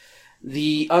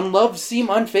 The unloved seem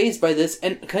unfazed by this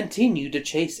and continue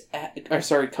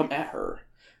to come at her.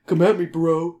 Come at me,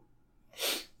 bro.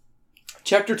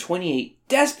 Chapter 28.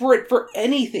 Desperate for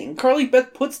anything, Carly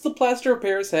Beth puts the plaster of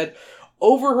Paris head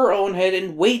over her own head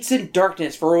and waits in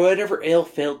darkness for whatever ill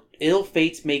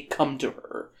fates may come to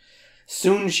her.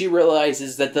 Soon she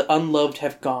realizes that the unloved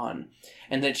have gone,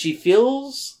 and that she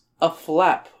feels a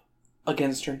flap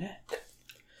against her neck.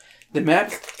 The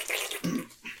map...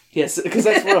 Yes, because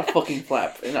that's what a fucking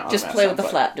flap... Just play with the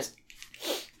flap.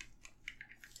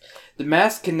 The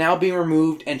mask can now be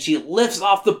removed, and she lifts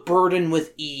off the burden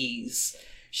with ease.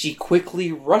 She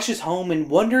quickly rushes home and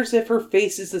wonders if her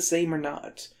face is the same or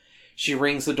not. She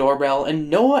rings the doorbell, and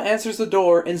Noah answers the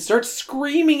door and starts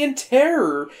screaming in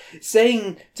terror,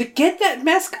 saying, "To get that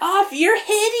mask off, you're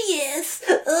hideous!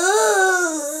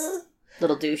 Ugh."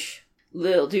 Little douche.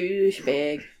 Little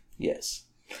douchebag. Yes.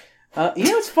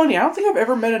 It's funny, I don't think I've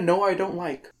ever met a Noah I don't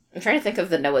like. I'm trying to think of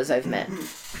the Noahs I've met.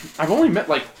 I've only met,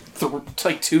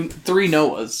 three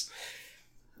Noahs.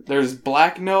 There's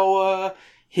Black Noah,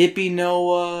 Hippie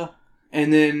Noah,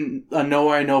 and then a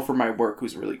Noah I know from my work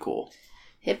who's really cool.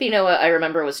 Hippie Noah, I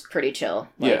remember, was pretty chill.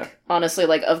 Yeah. Honestly,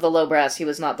 of the low brass, he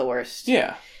was not the worst.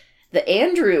 Yeah. The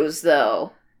Andrews,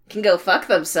 though, can go fuck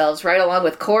themselves right along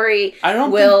with Corey,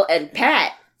 Will, and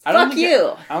Pat. Fuck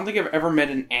you! I don't think I've ever met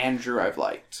an Andrew I've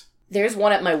liked. There's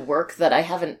one at my work that I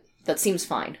haven't... That seems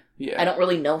fine. Yeah. I don't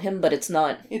really know him, but it's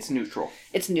not... It's neutral.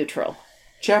 It's neutral.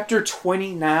 Chapter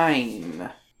 29.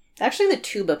 Actually, the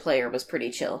tuba player was pretty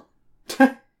chill.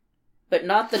 But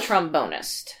not the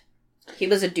trombonist. He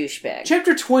was a douchebag.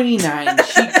 Chapter 29.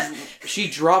 She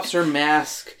drops her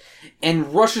mask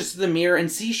and rushes to the mirror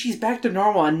and sees she's back to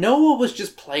normal, and Noah was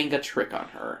just playing a trick on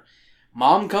her.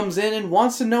 Mom comes in and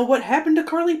wants to know what happened to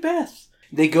Carly Beth.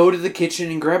 They go to the kitchen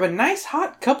and grab a nice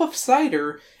hot cup of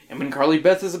cider, and when Carly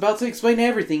Beth is about to explain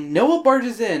everything, Noah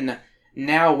barges in,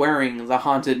 now wearing the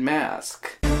haunted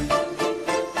mask.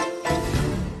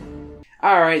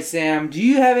 Alright, Sam, do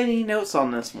you have any notes on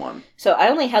this one? So I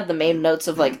only had the main notes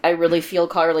of, I really feel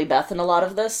Carly Beth in a lot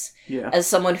of this. Yeah. As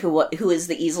someone who is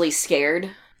the easily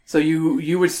scared. So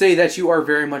you would say that you are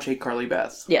very much a Carly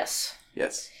Beth? Yes.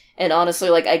 Yes. And honestly,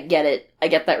 I get it. I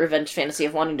get that revenge fantasy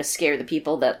of wanting to scare the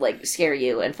people that, scare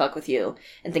you and fuck with you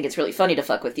and think it's really funny to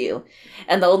fuck with you.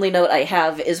 And the only note I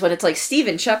have is when it's Steve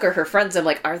and Chuck are her friends, I'm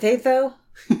are they, though?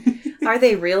 Are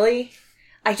they really?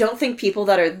 I don't think people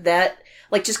that are that...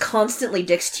 just constantly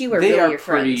dicks to you are really your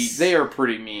friends. They are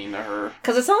pretty mean to her.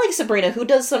 Because it's not like Sabrina, who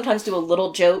does sometimes do a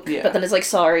little joke, but then is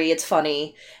sorry, it's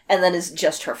funny, and then is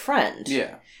just her friend.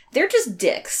 Yeah. They're just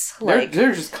dicks. They're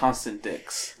just constant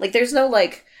dicks. There's no,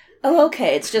 oh,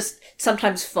 okay, it's just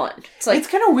sometimes fun. It's it's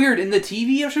kind of weird. In the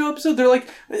TV show episode, they're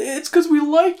it's because we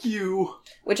like you.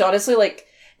 Which, honestly,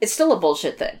 it's still a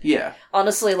bullshit thing. Yeah.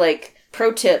 Honestly,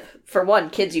 pro tip, for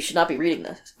one, kids, you should not be reading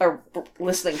this, or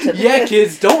listening to this. Yeah,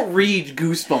 kids, don't read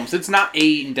Goosebumps. It's not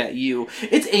aimed at you.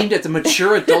 It's aimed at the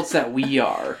mature adults that we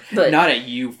are, not at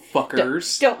you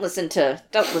fuckers. Don't listen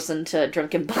to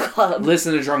Drunken Book Club.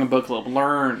 Listen to Drunken Book Club.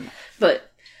 Learn.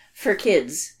 But, for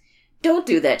kids, don't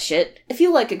do that shit. If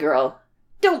you like a girl,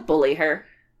 don't bully her.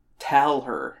 Tell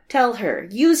her. Tell her.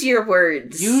 Use your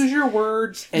words. Use your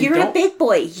words. And You're a big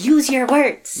boy. Use your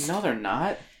words. No, they're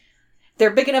not. They're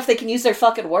big enough they can use their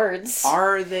fucking words.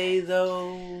 Are they,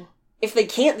 though? If they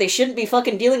can't, they shouldn't be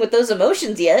fucking dealing with those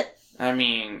emotions yet. I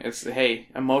mean,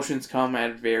 emotions come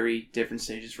at very different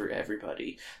stages for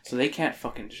everybody. So they can't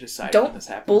fucking decide when this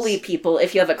happens. Don't bully people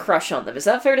if you have a crush on them. Is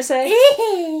that fair to say?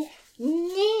 Yeah,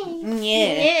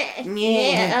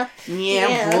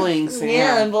 I'm bullying Sam.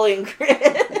 Yeah, I'm bullying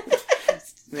Chris.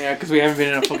 Yeah, because we haven't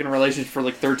been in a fucking relationship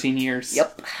for 13 years.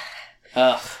 Yep.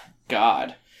 Ugh,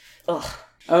 God. Ugh.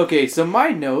 Okay, so my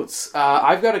notes,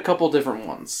 I've got a couple different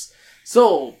ones.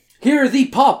 So, Here are the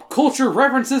pop culture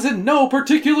references in no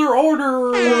particular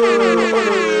order.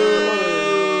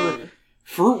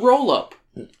 Fruit Roll-Up,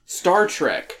 Star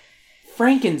Trek,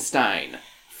 Frankenstein,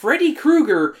 Freddy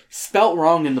Krueger, spelt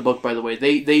wrong in the book, by the way.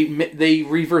 They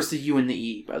reverse the U and the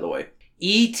E, by the way.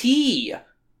 E.T.,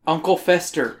 Uncle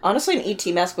Fester. Honestly, an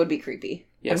E.T. mask would be creepy.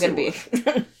 Yes, I'm gonna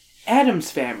be. Addams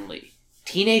Family,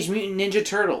 Teenage Mutant Ninja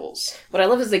Turtles. What I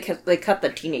love is they cut the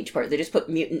teenage part. They just put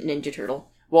Mutant Ninja Turtle.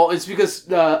 Well, it's because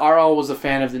RL was a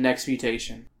fan of the Next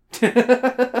Mutation.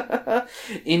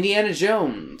 Indiana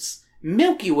Jones,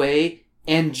 Milky Way,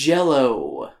 and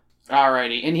Jell-O.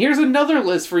 Alrighty, and here's another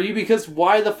list for you because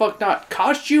why the fuck not?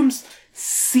 Costumes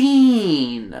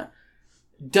seen.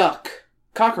 Duck,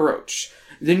 Cockroach,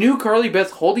 the new Carly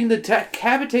Beth holding the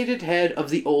decapitated head of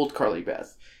the old Carly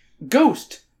Beth.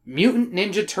 Ghost, Mutant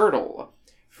Ninja Turtle.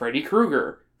 Freddy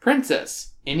Krueger,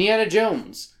 Princess, Indiana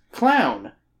Jones,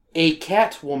 Clown, a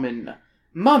Catwoman,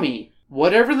 Mummy,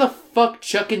 whatever the fuck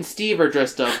Chuck and Steve are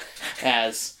dressed up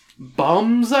as.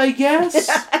 Bums, I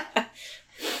guess?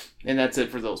 And that's it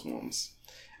for those ones.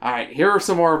 Alright, here are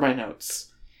some more of my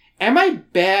notes. Am I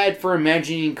bad for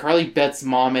imagining Carly Beth's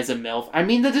mom as a MILF? I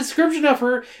mean, the description of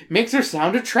her makes her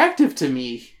sound attractive to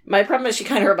me. My problem is she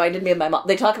kind of reminded me of my mom.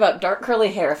 They talk about dark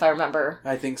curly hair, if I remember.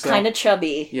 I think so. Kind of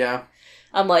chubby. Yeah.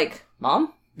 I'm like,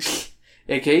 Mom?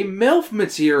 AKA MILF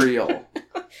material.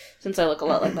 Since I look a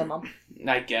lot like my mom.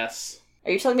 I guess.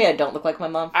 Are you telling me I don't look like my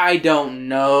mom? I don't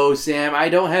know, Sam. I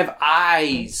don't have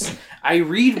eyes. I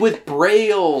read with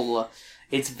Braille.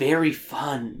 It's very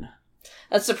fun.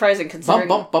 That's surprising considering...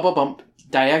 Bump, bump, bump, bump, bump.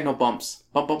 Diagonal bumps.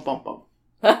 Bump, bump, bump,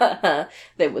 bump.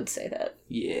 They would say that.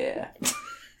 Yeah.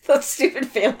 That stupid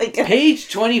family guy. Page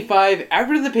 25.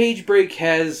 After the page break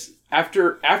has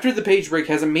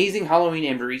amazing Halloween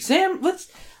imagery. Sam,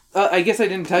 let's... I guess I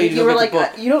didn't tell you to You go were get like, the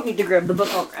book. you don't need to grab the book,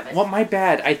 I'll grab it. Well, my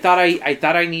bad. I thought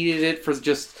I needed it for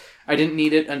just... I didn't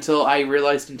need it until I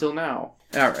realized until now.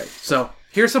 Alright, so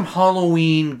here's some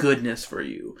Halloween goodness for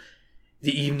you.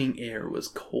 The evening air was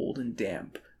cold and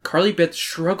damp. Carly Beth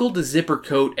struggled to zip her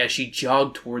coat as she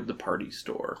jogged toward the party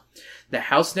store. The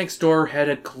house next door had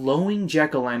a glowing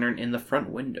jack-o'-lantern in the front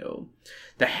window.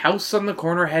 The house on the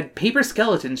corner had paper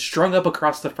skeletons strung up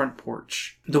across the front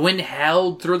porch. The wind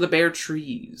howled through the bare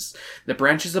trees. The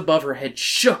branches above her head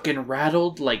shook and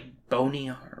rattled like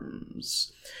bony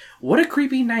arms. What a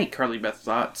creepy night, Carly Beth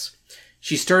thought.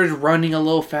 She started running a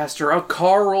little faster. A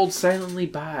car rolled silently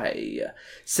by,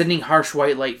 sending harsh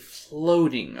white light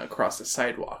floating across the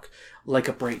sidewalk like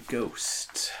a bright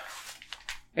ghost.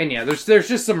 And yeah, there's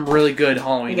just some really good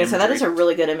Halloween imagery. So that is a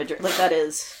really good imagery. Like, that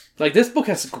is... Like, this book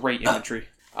has great imagery.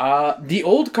 The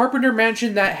old Carpenter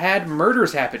mansion that had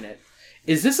murders happen in it.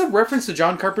 Is this a reference to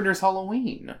John Carpenter's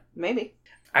Halloween? Maybe.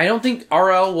 I don't think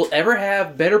R.L. will ever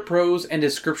have better prose and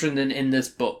description than in this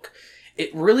book.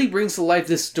 It really brings to life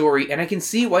this story, and I can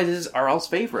see why this is R.L.'s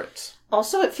favorite.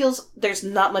 Also, it feels there's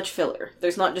not much filler.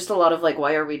 There's not just a lot of, like,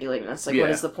 why are we doing this? Like, Yeah.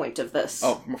 what is the point of this?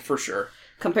 Oh, for sure.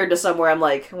 Compared to somewhere I'm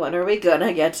like, when are we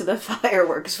gonna get to the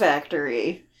fireworks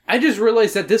factory? I just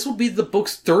realized that this will be the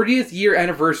book's 30th year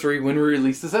anniversary when we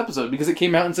release this episode, because it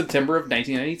came out in September of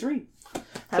 1993.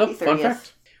 Happy 30th. Fun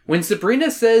fact. When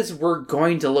Sabrina says we're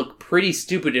going to look pretty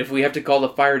stupid if we have to call the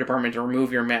fire department to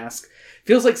remove your mask,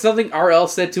 feels like something R.L.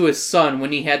 said to his son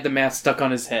when he had the mask stuck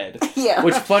on his head. Yeah.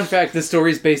 Which, fun fact, this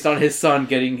story is based on his son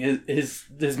getting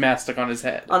his mask stuck on his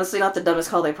head. Honestly, not the dumbest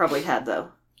call they probably had, though.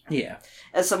 Yeah.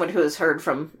 As someone who has heard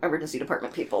from emergency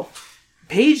department people.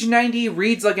 Page 90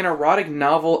 reads like an erotic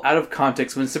novel out of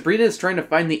context when Sabrina is trying to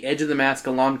find the edge of the mask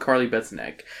along Carly Beth's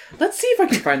neck. Let's see if I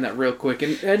can find that real quick.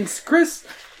 And Chris,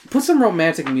 put some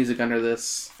romantic music under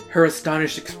this. Her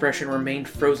astonished expression remained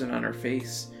frozen on her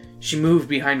face. She moved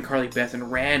behind Carly Beth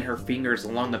and ran her fingers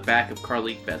along the back of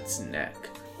Carly Beth's neck.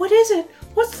 What is it?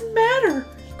 What's the matter?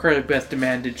 Carly Beth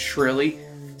demanded shrilly.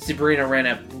 Sabrina ran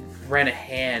a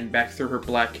hand back through her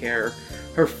black hair,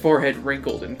 her forehead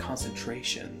wrinkled in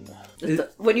concentration.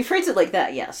 When you phrase it like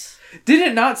that, yes. Did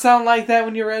it not sound like that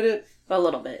when you read it? A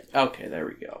little bit. Okay, there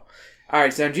we go.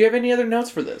 Alright, Sam, do you have any other notes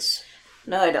for this?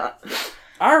 No, I don't.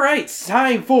 Alright, it's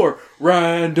time for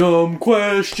Random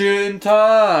Question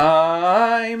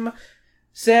Time!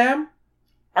 Sam,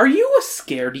 are you a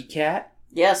scaredy cat?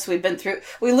 Yes, we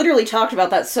literally talked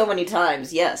about that so many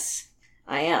times. Yes,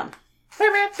 I am.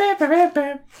 Why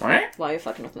are you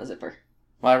fucking with my zipper?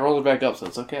 Well, I rolled it back up, so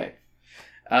it's okay.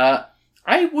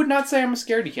 I would not say I'm a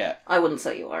scaredy cat. I wouldn't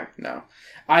say you are. No.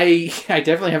 I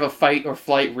definitely have a fight or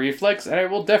flight reflex, and I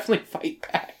will definitely fight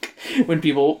back when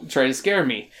people try to scare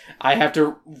me. I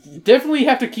definitely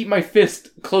have to keep my fist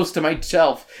close to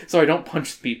myself so I don't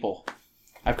punch people.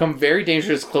 I've come very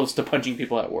dangerous close to punching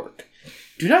people at work.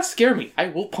 Do not scare me. I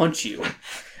will punch you.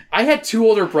 I had 2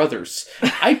 older brothers.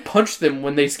 I punched them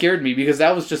when they scared me because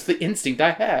that was just the instinct I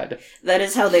had. That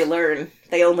is how they learn.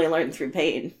 They only learn through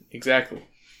pain. Exactly.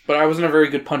 But I wasn't a very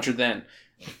good puncher then.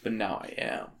 But now I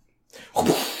am.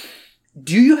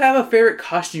 Do you have a favorite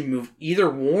costume you've either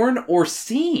worn or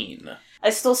seen?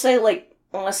 I still say, like,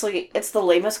 honestly, it's the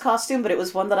lamest costume, but it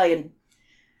was one that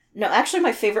No, actually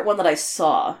my favorite one that I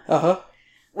saw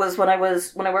was when I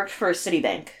worked for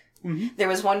Citibank. Mm-hmm. There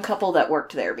was one couple that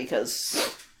worked there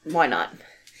because why not?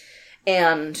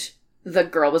 And the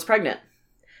girl was pregnant.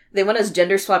 They went as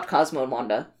gender-swapped Cosmo and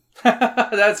Wanda.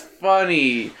 That's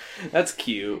funny. That's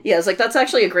cute. Yeah, it's like, that's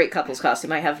actually a great couple's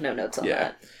costume. I have no notes on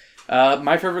that.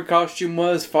 My favorite costume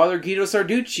was Father Guido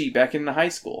Sarducci back in high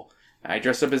school. I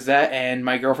dressed up as that, and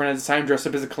my girlfriend at the time dressed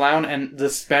up as a clown, and the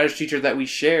Spanish teacher that we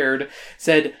shared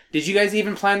said, "Did you guys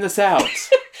even plan this out?"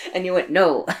 And you went,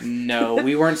 no. No,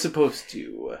 we weren't supposed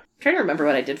to. I'm trying to remember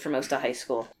what I did for most of high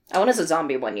school. I went as a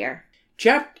zombie one year.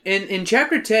 In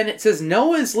Chapter 10, it says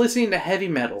Noah is listening to heavy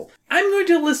metal. I'm going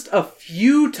to list a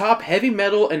few top heavy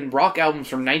metal and rock albums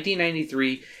from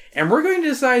 1993, and we're going to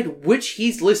decide which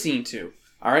he's listening to.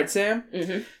 Alright, Sam?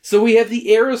 Mm-hmm. So we have the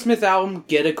Aerosmith album,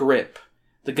 Get a Grip.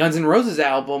 The Guns N' Roses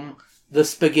album, The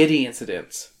Spaghetti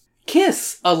Incident.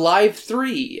 Kiss, Alive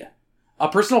 3. A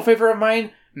personal favorite of mine,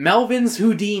 Melvin's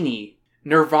Houdini.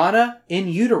 Nirvana, In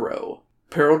Utero.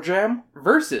 Pearl Jam,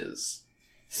 Versus.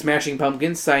 Smashing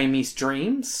Pumpkins, Siamese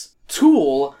Dreams.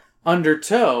 Tool,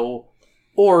 Undertow.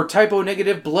 Or Typo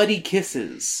Negative, Bloody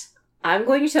Kisses. I'm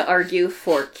going to argue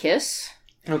for Kiss.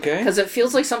 Okay. Because it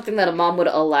feels like something that a mom would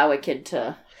allow a kid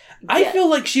to get. I feel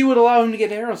like she would allow him to get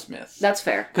Aerosmith. That's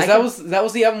fair. Because that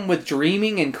was the album with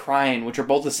Dreaming and Crying, which are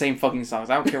both the same fucking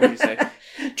songs. I don't care what you say.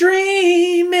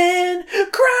 Dreaming,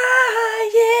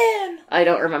 Crying. I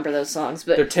don't remember those songs,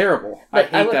 but they're terrible. I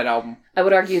hate that album. I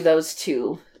would argue those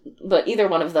two, but either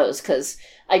one of those, because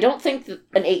I don't think that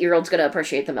an 8-year-old's going to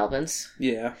appreciate the Melvins.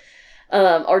 Yeah.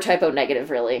 Or Typo Negative,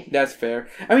 really. That's fair.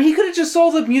 I mean, he could have just saw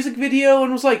the music video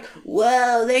and was like,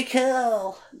 "Whoa, they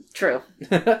cool." True.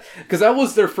 Because that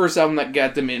was their first album that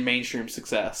got them in mainstream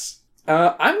success.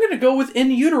 I'm going to go with In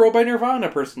Utero by Nirvana,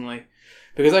 personally.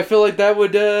 Because I feel like that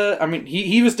would, I mean,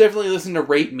 he was definitely listening to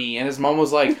Rape Me, and his mom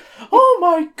was like, "Oh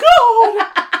my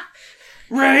god!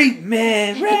 Rape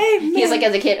me, rape me." He's like,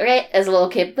 as a little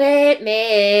kid, rape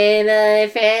me, my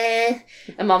friend.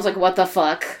 And mom's like, what the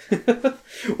fuck?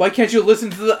 Why can't you listen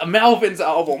to the Melvins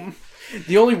album?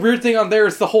 The only weird thing on there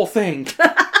is the whole thing.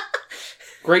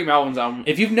 Great Melvins album.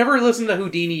 If you've never listened to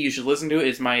Houdini, you should listen to it.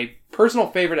 It's my personal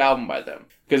favorite album by them.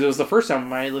 Because it was the first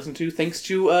album I listened to, thanks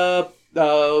to a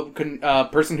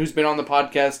person who's been on the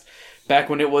podcast back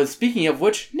when it was, speaking of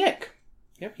which, Nick.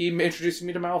 Yep, he introduced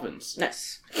me to Melvins.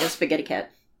 Nice. And Spaghetti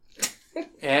Cat.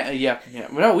 Yeah.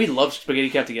 No, we love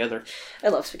Spaghetti Cat together. I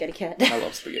love Spaghetti Cat. I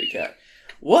love Spaghetti Cat.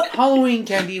 What Halloween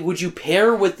candy would you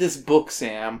pair with this book,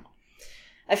 Sam?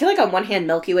 I feel like on one hand,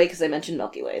 Milky Way, because I mentioned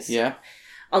Milky Ways. Yeah.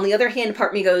 On the other hand,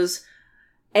 part of me goes,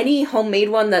 any homemade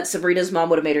one that Sabrina's mom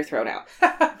would have made her thrown out.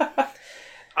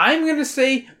 I'm going to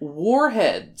say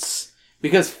Warheads.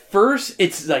 Because first,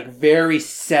 it's like very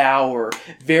sour,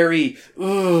 very,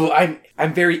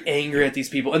 I'm very angry at these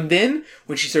people. And then,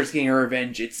 when she starts getting her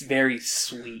revenge, it's very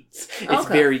sweet. It's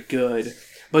very good.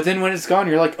 But then when it's gone,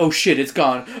 you're like, oh shit, it's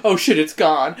gone. Oh shit, it's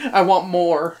gone. I want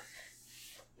more.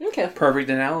 Okay.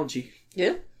 Perfect analogy.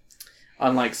 Yeah.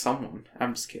 Unlike someone.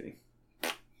 I'm just kidding.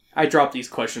 I dropped these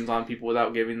questions on people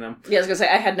without giving them. Yeah, I was going to say,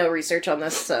 I had no research on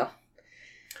this, so.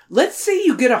 Let's say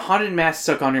you get a haunted mask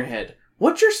stuck on your head.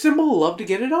 What's your symbol of love to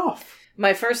get it off?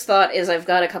 My first thought is I've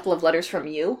got a couple of letters from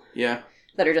you. Yeah.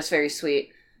 That are just very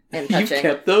sweet and touching. You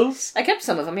kept those? I kept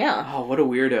some of them, yeah. Oh, what a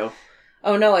weirdo.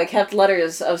 Oh no, I kept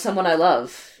letters of someone I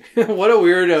love. What a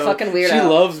weirdo. Fucking weirdo. She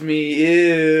loves me,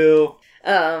 ew.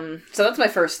 So that's my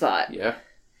first thought. Yeah.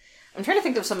 I'm trying to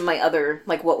think of some of my other,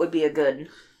 like, what would be a good...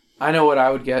 I know what I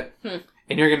would get.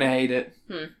 And you're gonna hate it.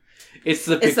 It's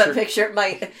the picture. It's that picture,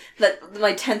 my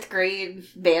 10th grade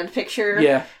band picture.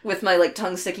 Yeah. With my, like,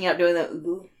 tongue sticking out doing that.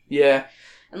 Ooh. Yeah.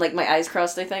 And, like, my eyes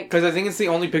crossed, I think. Because I think it's the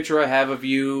only picture I have of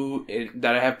you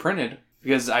that I have printed.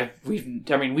 Because we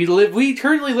currently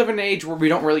live in an age where we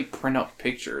don't really print up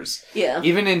pictures. Yeah.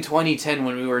 Even in 2010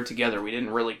 when we were together, we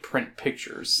didn't really print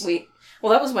pictures.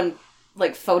 Well, that was when,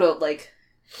 like,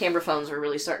 camera phones were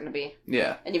really starting to be.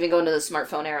 Yeah. And even going to the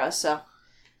smartphone era, so.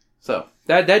 So,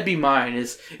 that'd be mine,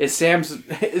 is Sam's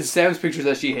picture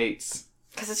that she hates.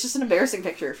 Because it's just an embarrassing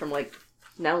picture from, like,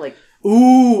 Now, like...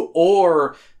 Ooh,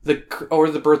 or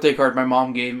the birthday card my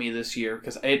mom gave me this year,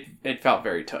 because it felt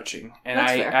very touching. And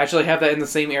That's I fair. actually have that in the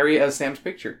same area as Sam's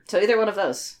picture. So either one of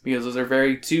those. Because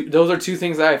those are two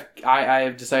things I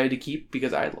have decided to keep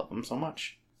because I love them so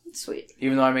much. Sweet.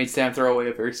 Even though I made Sam throw away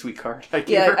a very sweet card. I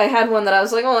had one that I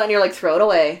was like, oh, and you're like, throw it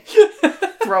away.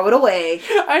 Throw it away.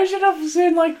 I should have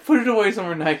said, like, put it away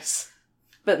somewhere nice.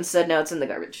 But instead, now it's in the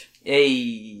garbage.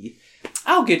 Hey,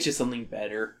 I'll get you something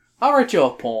better. I'll write you a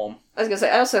poem. I was gonna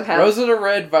say, I also have... Roses are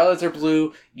red, violets are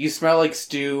blue, you smell like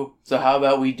stew, so how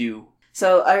about we do?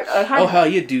 So, I had... Oh, how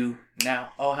you do now.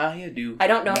 Oh, how you do. I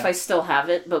don't know if I still have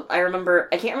it, but I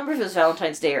can't remember if it was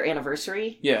Valentine's Day or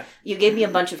anniversary. Yeah. You gave me a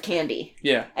bunch of candy.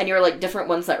 Yeah. And you were like, different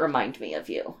ones that remind me of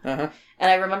you. Uh-huh.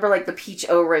 And I remember, like, the peach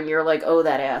O-ring, you were like, oh,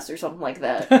 that ass, or something like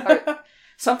that. Or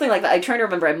something like that. I'm trying to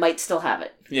remember, I might still have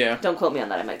it. Yeah. Don't quote me on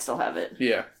that, I might still have it.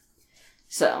 Yeah.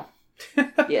 So,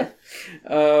 yeah.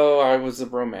 Oh, I was a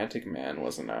romantic man,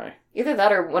 wasn't I? Either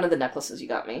that or one of the necklaces you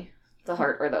got me. The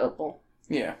heart or the opal.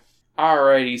 Yeah.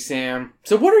 Alrighty, Sam.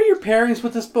 So what are your pairings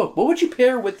with this book? What would you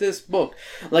pair with this book?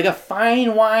 Like a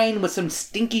fine wine with some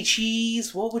stinky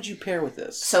cheese? What would you pair with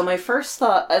this? So my first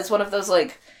thought is one of those,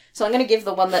 like... So I'm going to give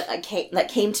the one that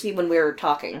came to me when we were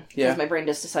talking. Because my brain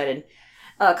just decided.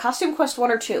 Costume Quest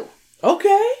 1 or 2.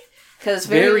 Okay. Because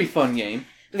very fun game.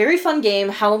 Very fun game,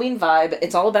 Halloween vibe.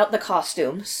 It's all about the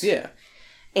costumes. Yeah.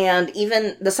 And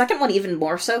even the second one even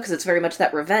more so, because it's very much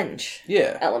that revenge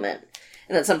element.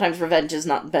 And that sometimes revenge is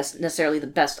not necessarily the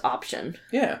best option.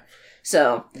 Yeah.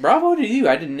 So... Bravo to you.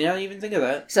 I did not even think of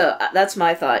that. So that's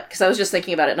my thought, because I was just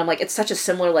thinking about it, and I'm like, it's such a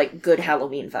similar, like, good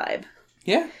Halloween vibe.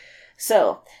 Yeah.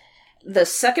 So, the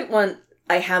second one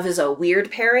I have is a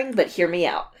weird pairing, but hear me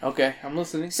out. Okay, I'm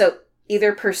listening. So,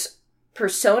 either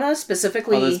Persona,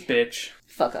 specifically... Oh, this bitch.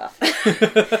 Fuck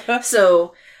off.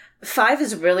 So... 5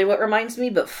 is really what reminds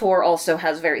me, but 4 also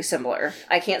has very similar.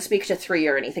 I can't speak to 3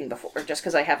 or anything before, just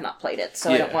because I have not played it,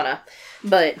 so I don't want to.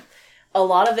 But a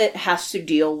lot of it has to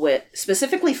deal with...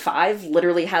 Specifically, 5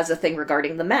 literally has a thing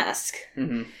regarding the mask.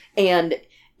 Mm-hmm. And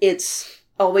it's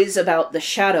always about the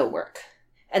shadow work.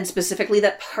 And specifically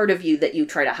that part of you that you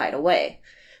try to hide away.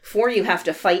 4, you have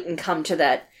to fight and come to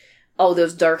that, oh,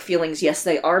 those dark feelings, yes,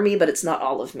 they are me, but it's not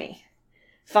all of me.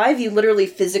 5, you literally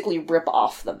physically rip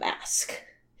off the mask.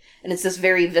 And it's this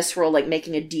very visceral, like,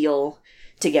 making a deal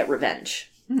to get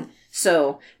revenge.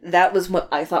 So, that was what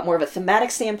I thought more of a thematic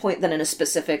standpoint than in a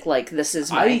specific, like, this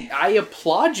is my... I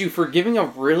applaud you for giving a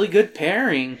really good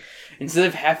pairing instead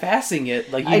of half-assing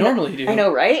it like you normally do. I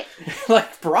know, right?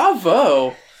 Like,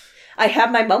 bravo! I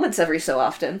have my moments every so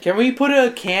often. Can we put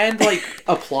a canned, like,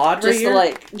 applaud right here? Just the,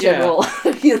 like, general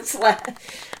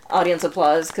audience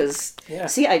applause, because... Yeah.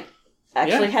 See, I...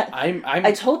 Actually,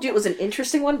 I told you it was an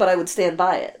interesting one, but I would stand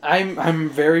by it. I'm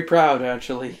very proud,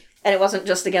 actually. And it wasn't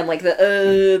just, again, like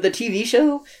the TV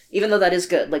show, even though that is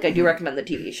good. Like, I do recommend the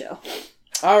TV show.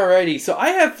 Alrighty, so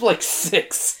I have, like,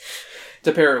 6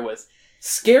 to pair it with.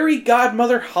 Scary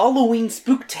Godmother Halloween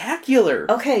Spooktacular.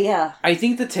 Okay, yeah. I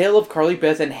think the tale of Carly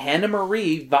Beth and Hannah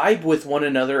Marie vibe with one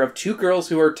another of 2 girls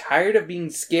who are tired of being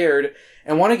scared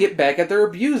and want to get back at their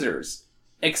abusers.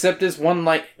 Except as one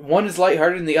is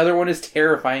lighthearted and the other one is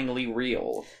terrifyingly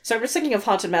real. So I'm just thinking of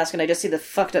Haunted Mask and I just see the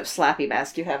fucked up slappy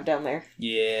mask you have down there.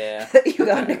 Yeah. You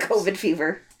got into COVID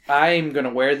fever. I'm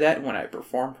gonna wear that when I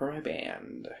perform for my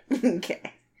band.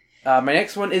 Okay. My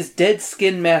next one is Dead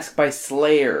Skin Mask by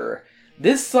Slayer.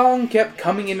 This song kept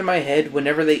coming into my head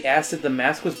whenever they asked if the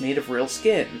mask was made of real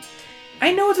skin.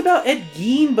 I know it's about Ed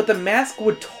Gein, but the mask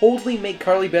would totally make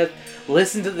Carly Beth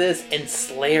listen to this and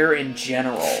Slayer in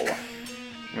general.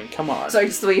 I mean, come on. Sorry,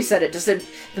 just the way you said it. Just said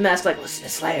the mask, like, listen to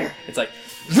Slayer. It's like,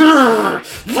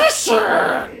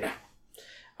 listen!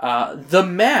 The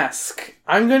Mask.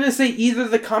 I'm gonna say either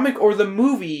the comic or the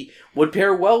movie would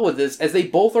pair well with this, as they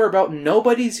both are about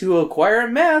nobodies who acquire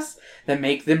a mask that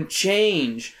make them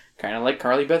change. Kind of like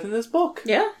Carly Beth in this book.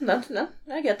 Yeah, no,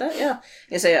 I get that, yeah.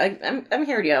 You say, I'm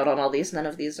hearing you out on all these. None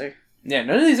of these are... Yeah,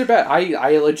 none of these are bad.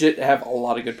 I legit have a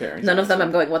lot of good pairings. None of them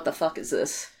I'm going, what the fuck is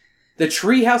this? The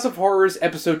Treehouse of Horrors,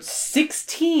 episode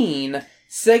 16,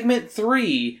 segment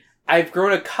 3, I've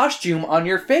grown a costume on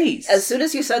your face. As soon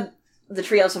as you said the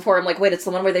Treehouse of Horror, I'm like, wait, it's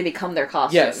the one where they become their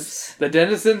costumes. Yes. The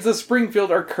denizens of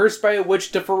Springfield are cursed by a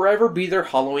witch to forever be their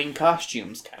Halloween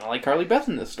costumes. Kind of like Carly Beth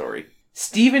in this story.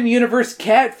 Steven Universe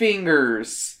Cat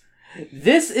Fingers.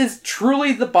 This is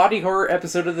truly the body horror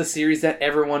episode of the series that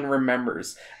everyone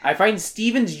remembers. I find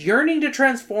Steven's yearning to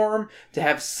transform to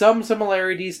have some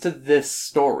similarities to this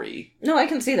story. No, I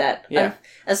can see that. Yeah.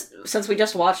 Since we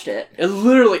just watched it. I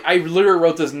literally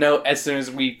wrote this note as soon as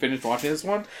we finished watching this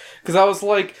one. Because I was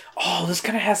like, oh, this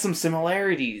kind of has some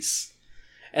similarities.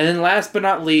 And then last but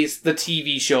not least, the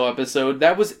TV show episode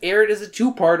that was aired as a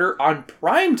two-parter on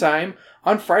primetime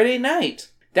on Friday night.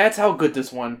 That's how good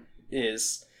this one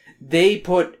is. They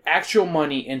put actual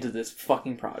money into this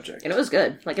fucking project. And it was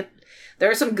good. There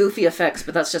are some goofy effects,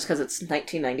 but that's just because it's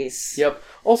 1990s. Yep.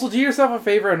 Also, do yourself a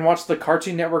favor and watch the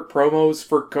Cartoon Network promos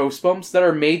for Goosebumps that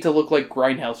are made to look like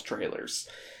Grindhouse trailers.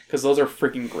 Because those are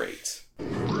freaking great.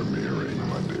 Premiering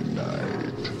Monday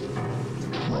night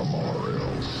from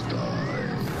R.L.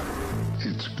 Stein.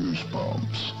 It's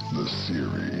Goosebumps, the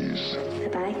series.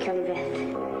 Goodbye, Curly Beth.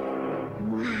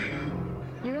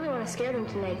 You really want to scare them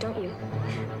tonight, don't you?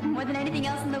 More than anything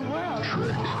else in the world.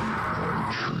 Trick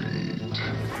or treat.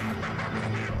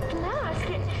 No, I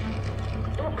scared.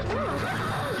 Oh, come on.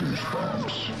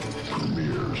 Goosebumps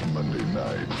premieres Monday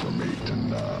night from 8 to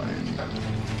 9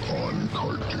 on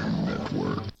Cartoon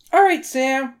Network. Alright,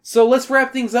 Sam. So let's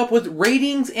wrap things up with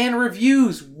ratings and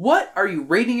reviews. What are you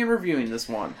rating and reviewing this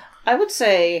one? I would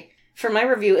say, for my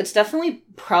review, it's definitely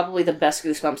probably the best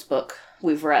Goosebumps book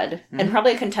we've read, and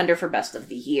probably a contender for best of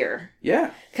the year.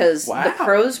 Yeah. Because the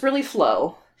prose really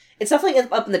flow. It's definitely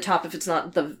up in the top if it's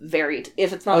not the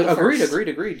first.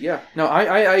 Agreed. Yeah. No,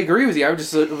 I agree with you. I was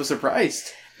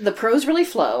surprised. The prose really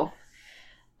flow.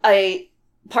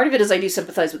 Part of it is I do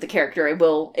sympathize with the character. I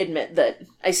will admit that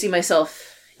I see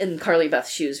myself in Carly Beth's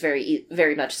shoes very,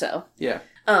 very much so. Yeah.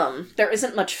 There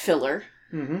isn't much filler.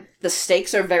 Mm-hmm. The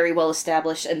stakes are very well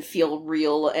established and feel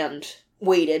real and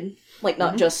weighted.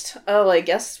 Not just, I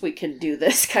guess we can do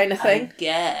this kind of thing. I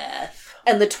guess.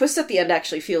 And the twist at the end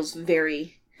actually feels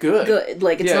very good. It's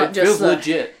not it just feels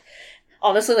legit.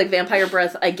 Honestly, Vampire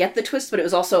Breath, I get the twist, but it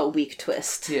was also a weak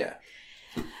twist. Yeah.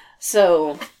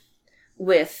 So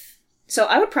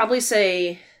I would probably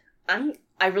say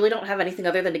I really don't have anything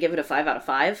other than to give it a 5 out of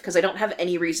 5, because I don't have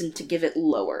any reason to give it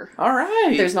lower. All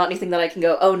right. There's not anything that I can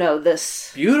go, oh no,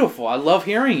 this. Beautiful. I love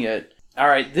hearing it. All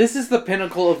right, this is the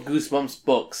pinnacle of Goosebumps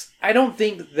books. I don't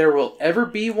think there will ever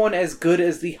be one as good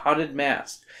as The Haunted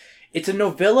Mask. It's a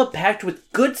novella packed with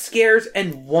good scares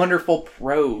and wonderful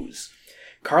prose.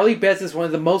 Carly Beth is one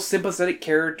of the most sympathetic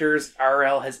characters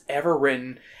R.L. has ever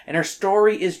written, and her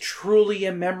story is truly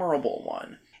a memorable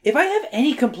one. If I have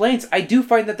any complaints, I do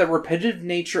find that the repetitive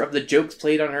nature of the jokes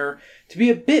played on her to be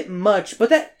a bit much, but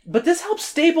this helps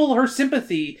stable her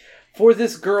sympathy for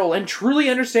this girl and truly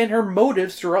understand her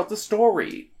motives throughout the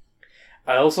story.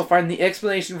 I also find the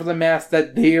explanation for the mask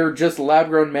that they are just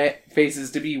lab-grown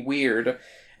faces to be weird,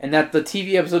 and that the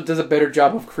TV episode does a better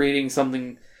job of creating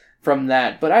something from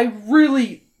that. But I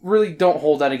really, really don't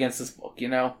hold that against this book, you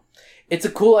know? It's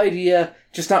a cool idea,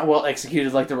 just not well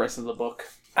executed like the rest of the book.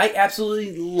 I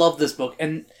absolutely love this book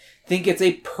and think it's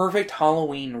a perfect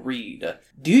Halloween read.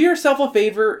 Do yourself a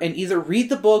favor and either read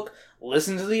the book,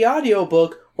 listen to the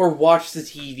audiobook, or watch the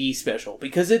TV special,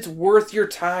 because it's worth your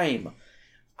time.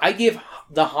 I give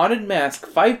The Haunted Mask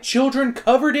 5 children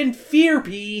covered in fear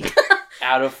pee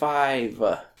out of 5.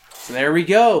 So there we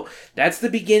go. That's the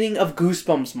beginning of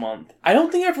Goosebumps month. I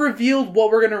don't think I've revealed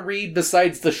what we're going to read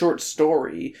besides the short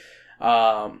story.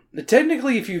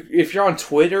 Technically, if you're on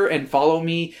Twitter and follow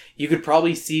me, you could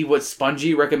probably see what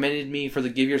Spongy recommended me for the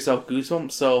Give Yourself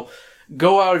Goosebumps, so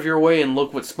go out of your way and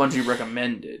look what Spongy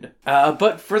recommended.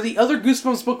 But for the other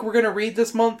Goosebumps book we're going to read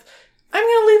this month, I'm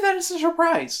going to leave that as a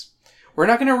surprise. We're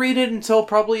not going to read it until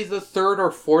probably the 3rd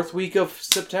or 4th week of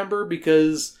September,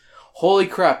 because holy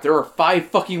crap, there are 5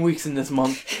 fucking weeks in this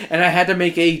month, and I had to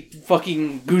make a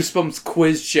fucking Goosebumps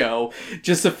quiz show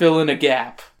just to fill in a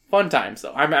gap. Fun times,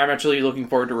 though. I'm actually looking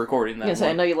forward to recording that. Yes,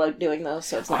 I know you like doing those,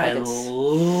 so it's not like it's... I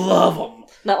love them.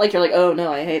 Not like you're like, oh no,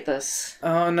 I hate this.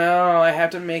 Oh no, I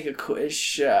have to make a quiz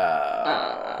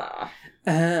show.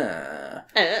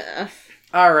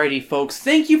 Alrighty, folks.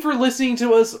 Thank you for listening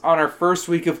to us on our first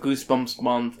week of Goosebumps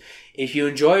month. If you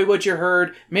enjoy what you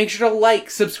heard, make sure to like,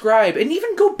 subscribe, and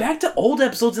even go back to old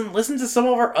episodes and listen to some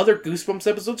of our other Goosebumps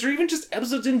episodes, or even just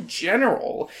episodes in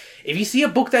general. If you see a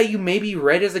book that you maybe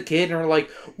read as a kid and are like,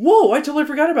 whoa, I totally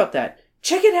forgot about that,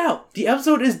 check it out. The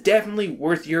episode is definitely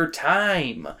worth your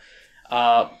time.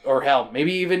 Or hell,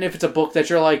 maybe even if it's a book that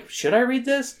you're like, should I read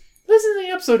this? Listen to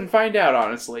the episode and find out,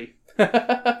 honestly.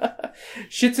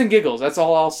 Shits and giggles, that's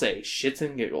all I'll say. Shits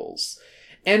and giggles.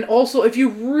 And also, if you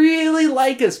really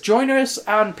like us, join us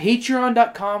on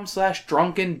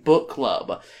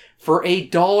patreon.com/drunkenbookclub for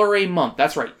 $1 a month.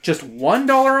 That's right, just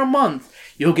 $1 a month.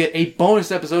 You'll get a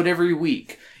bonus episode every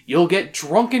week. You'll get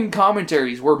drunken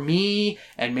commentaries where me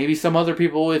and maybe some other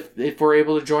people, if we're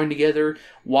able to join together,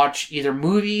 watch either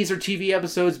movies or TV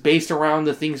episodes based around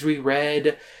the things we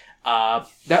read.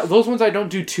 Those ones I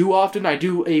don't do too often. I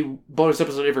do a bonus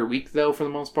episode every week, though, for the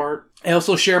most part. I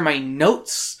also share my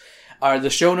notes The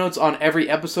show notes on every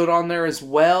episode on there as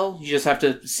well. You just have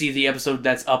to see the episode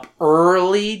that's up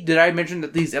early. Did I mention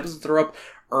that these episodes are up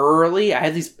early? I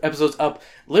had these episodes up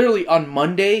literally on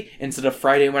Monday instead of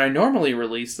Friday when I normally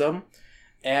release them.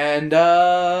 And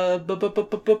I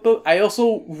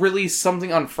also released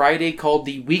something on Friday called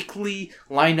the Weekly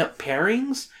Lineup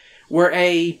Pairings, where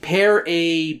I pair 4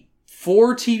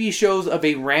 TV shows of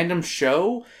a random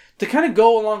show to kind of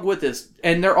go along with this.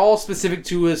 And they're all specific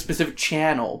to a specific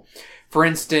channel. For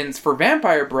instance, for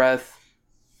Vampire Breath...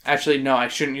 Actually, no, I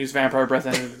shouldn't use Vampire Breath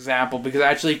as an example, because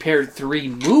I actually paired 3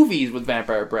 movies with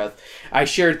Vampire Breath. I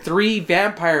shared 3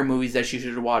 vampire movies that you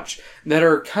should watch that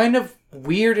are kind of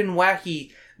weird and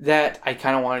wacky that I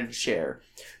kind of wanted to share.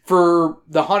 For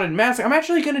The Haunted Mask, I'm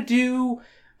actually going to do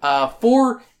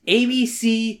 4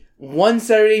 ABC One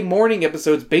Saturday Morning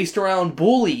episodes based around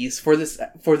bullies for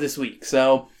this week.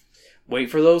 So, wait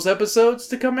for those episodes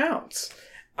to come out.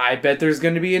 I bet there's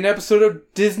going to be an episode of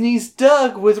Disney's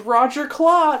Doug with Roger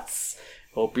Klotz.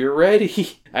 Hope you're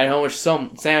ready. I know how much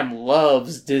Sam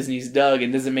loves Disney's Doug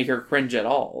and doesn't make her cringe at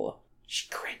all. She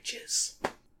cringes.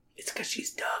 It's because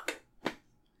she's Doug.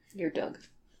 You're Doug.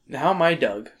 How am I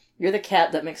Doug? You're the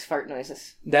cat that makes fart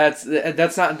noises. That's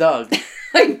not Doug.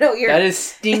 I know you're... That is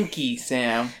Stinky,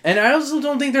 Sam. And I also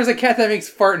don't think there's a cat that makes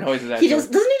fart noises. Doesn't he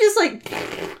just like...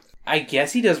 I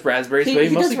guess he does raspberries, but he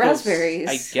does mostly raspberries.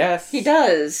 I guess. He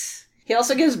does. He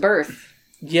also gives birth.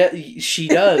 Yeah, she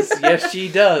does. Yes, she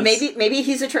does. Maybe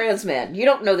he's a trans man. You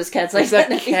don't know this cat's It's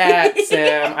identity. a cat,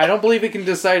 Sam. I don't believe it can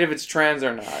decide if it's trans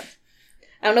or not.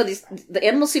 I don't know, the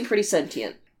animals seem pretty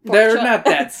sentient. They're not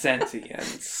that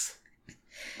sentient.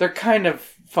 They're kind of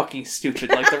fucking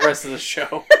stupid like the rest of the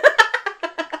show.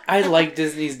 I like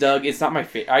Disney's Doug. It's not my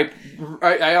favorite.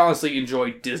 I honestly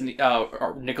enjoy Disney,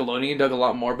 Nickelodeon Doug a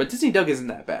lot more, but Disney Doug isn't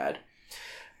that bad.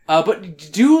 But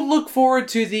do look forward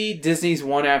to the Disney's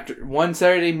One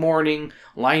Saturday Morning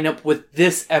lineup with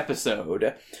this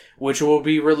episode, which will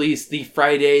be released the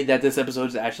Friday that this episode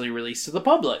is actually released to the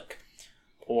public.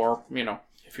 Or,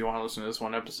 if you want to listen to this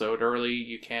one episode early,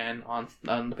 you can on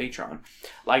the Patreon.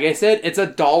 Like I said, it's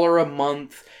 $1 a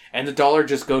month, and the $1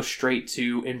 just goes straight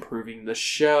to improving the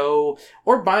show,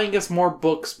 or buying us more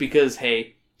books, because,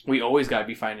 hey, we always gotta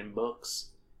be finding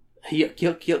books. Yuck,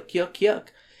 yuck, yuck, yuck, yuck.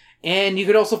 And you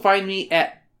could also find me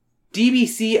at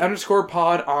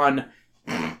DBC_pod on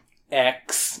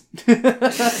X.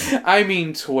 I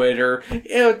mean Twitter.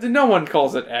 No one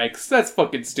calls it X. That's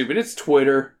fucking stupid. It's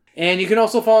Twitter. And you can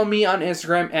also follow me on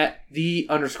Instagram at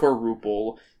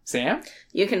 _Rupel. Sam?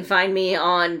 You can find me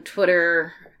on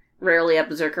Twitter, rarely at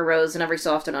Berserker Rose, and every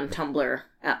so often on Tumblr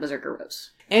at Berserker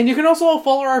Rose. And you can also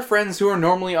follow our friends who are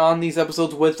normally on these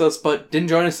episodes with us, but didn't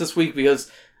join us this week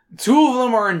because 2 of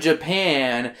them are in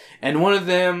Japan, and one of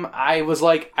them, I was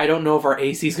like, I don't know if our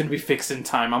AC is going to be fixed in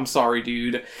time. I'm sorry,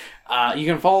 dude. You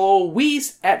can follow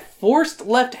Weiss at Forced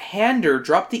Left Hander.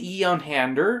 Drop the E on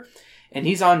Hander. And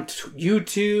he's on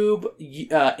YouTube,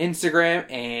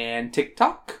 Instagram, and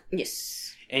TikTok.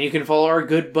 Yes. And you can follow our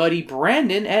good buddy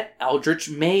Brandon at Eldritch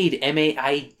Maid,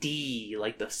 M-A-I-D,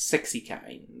 like the sexy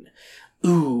kind.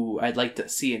 Ooh, I'd like to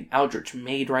see an Eldritch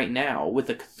Maid right now with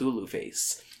a Cthulhu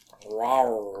face.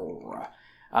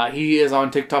 He is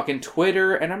on TikTok and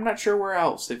Twitter, and I'm not sure where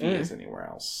else, if he is anywhere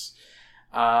else.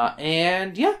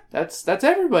 And yeah, that's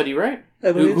everybody, right?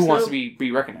 Who wants to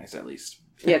be recognized, at least.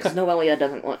 Yeah, because Noelia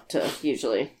doesn't want to,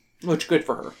 usually. Which, good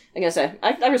for her. I'm gonna say,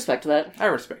 I respect that. I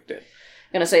respect it.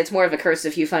 I'm gonna say, it's more of a curse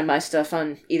if you find my stuff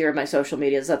on either of my social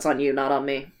medias. That's on you, not on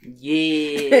me.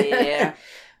 Yeah.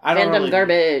 I don't Random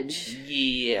garbage.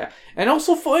 Yeah. And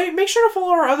also, make sure to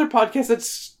follow our other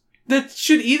podcasts that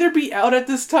should either be out at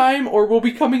this time or will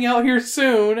be coming out here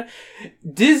soon.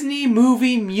 Disney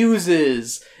Movie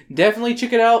Muses. Definitely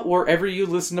check it out wherever you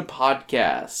listen to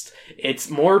podcasts. It's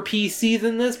more PC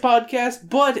than this podcast,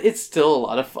 but it's still a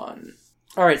lot of fun.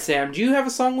 Alright, Sam, do you have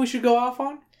a song we should go off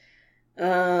on?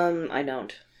 I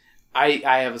don't. I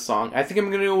have a song. I think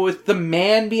I'm gonna go with The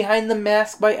Man Behind the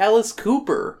Mask by Alice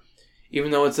Cooper.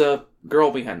 Even though it's a girl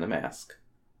behind the mask.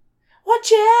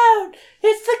 Watch out!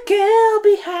 It's the girl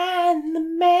behind the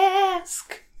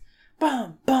mask!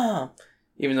 Bum, bum.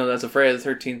 Even though that's a Friday the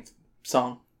 13th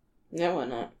song. No, why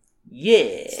not?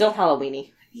 Yeah. Still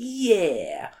Halloweeny.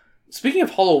 Yeah. Speaking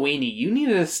of Halloweeny, you need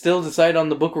to still decide on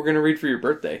the book we're going to read for your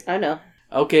birthday. I know.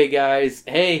 Okay, guys.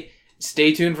 Hey,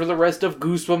 stay tuned for the rest of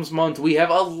Goosebumps month. We have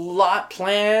a lot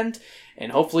planned,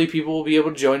 and hopefully people will be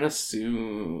able to join us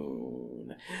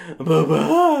soon.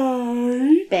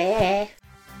 Bye-bye. Bye.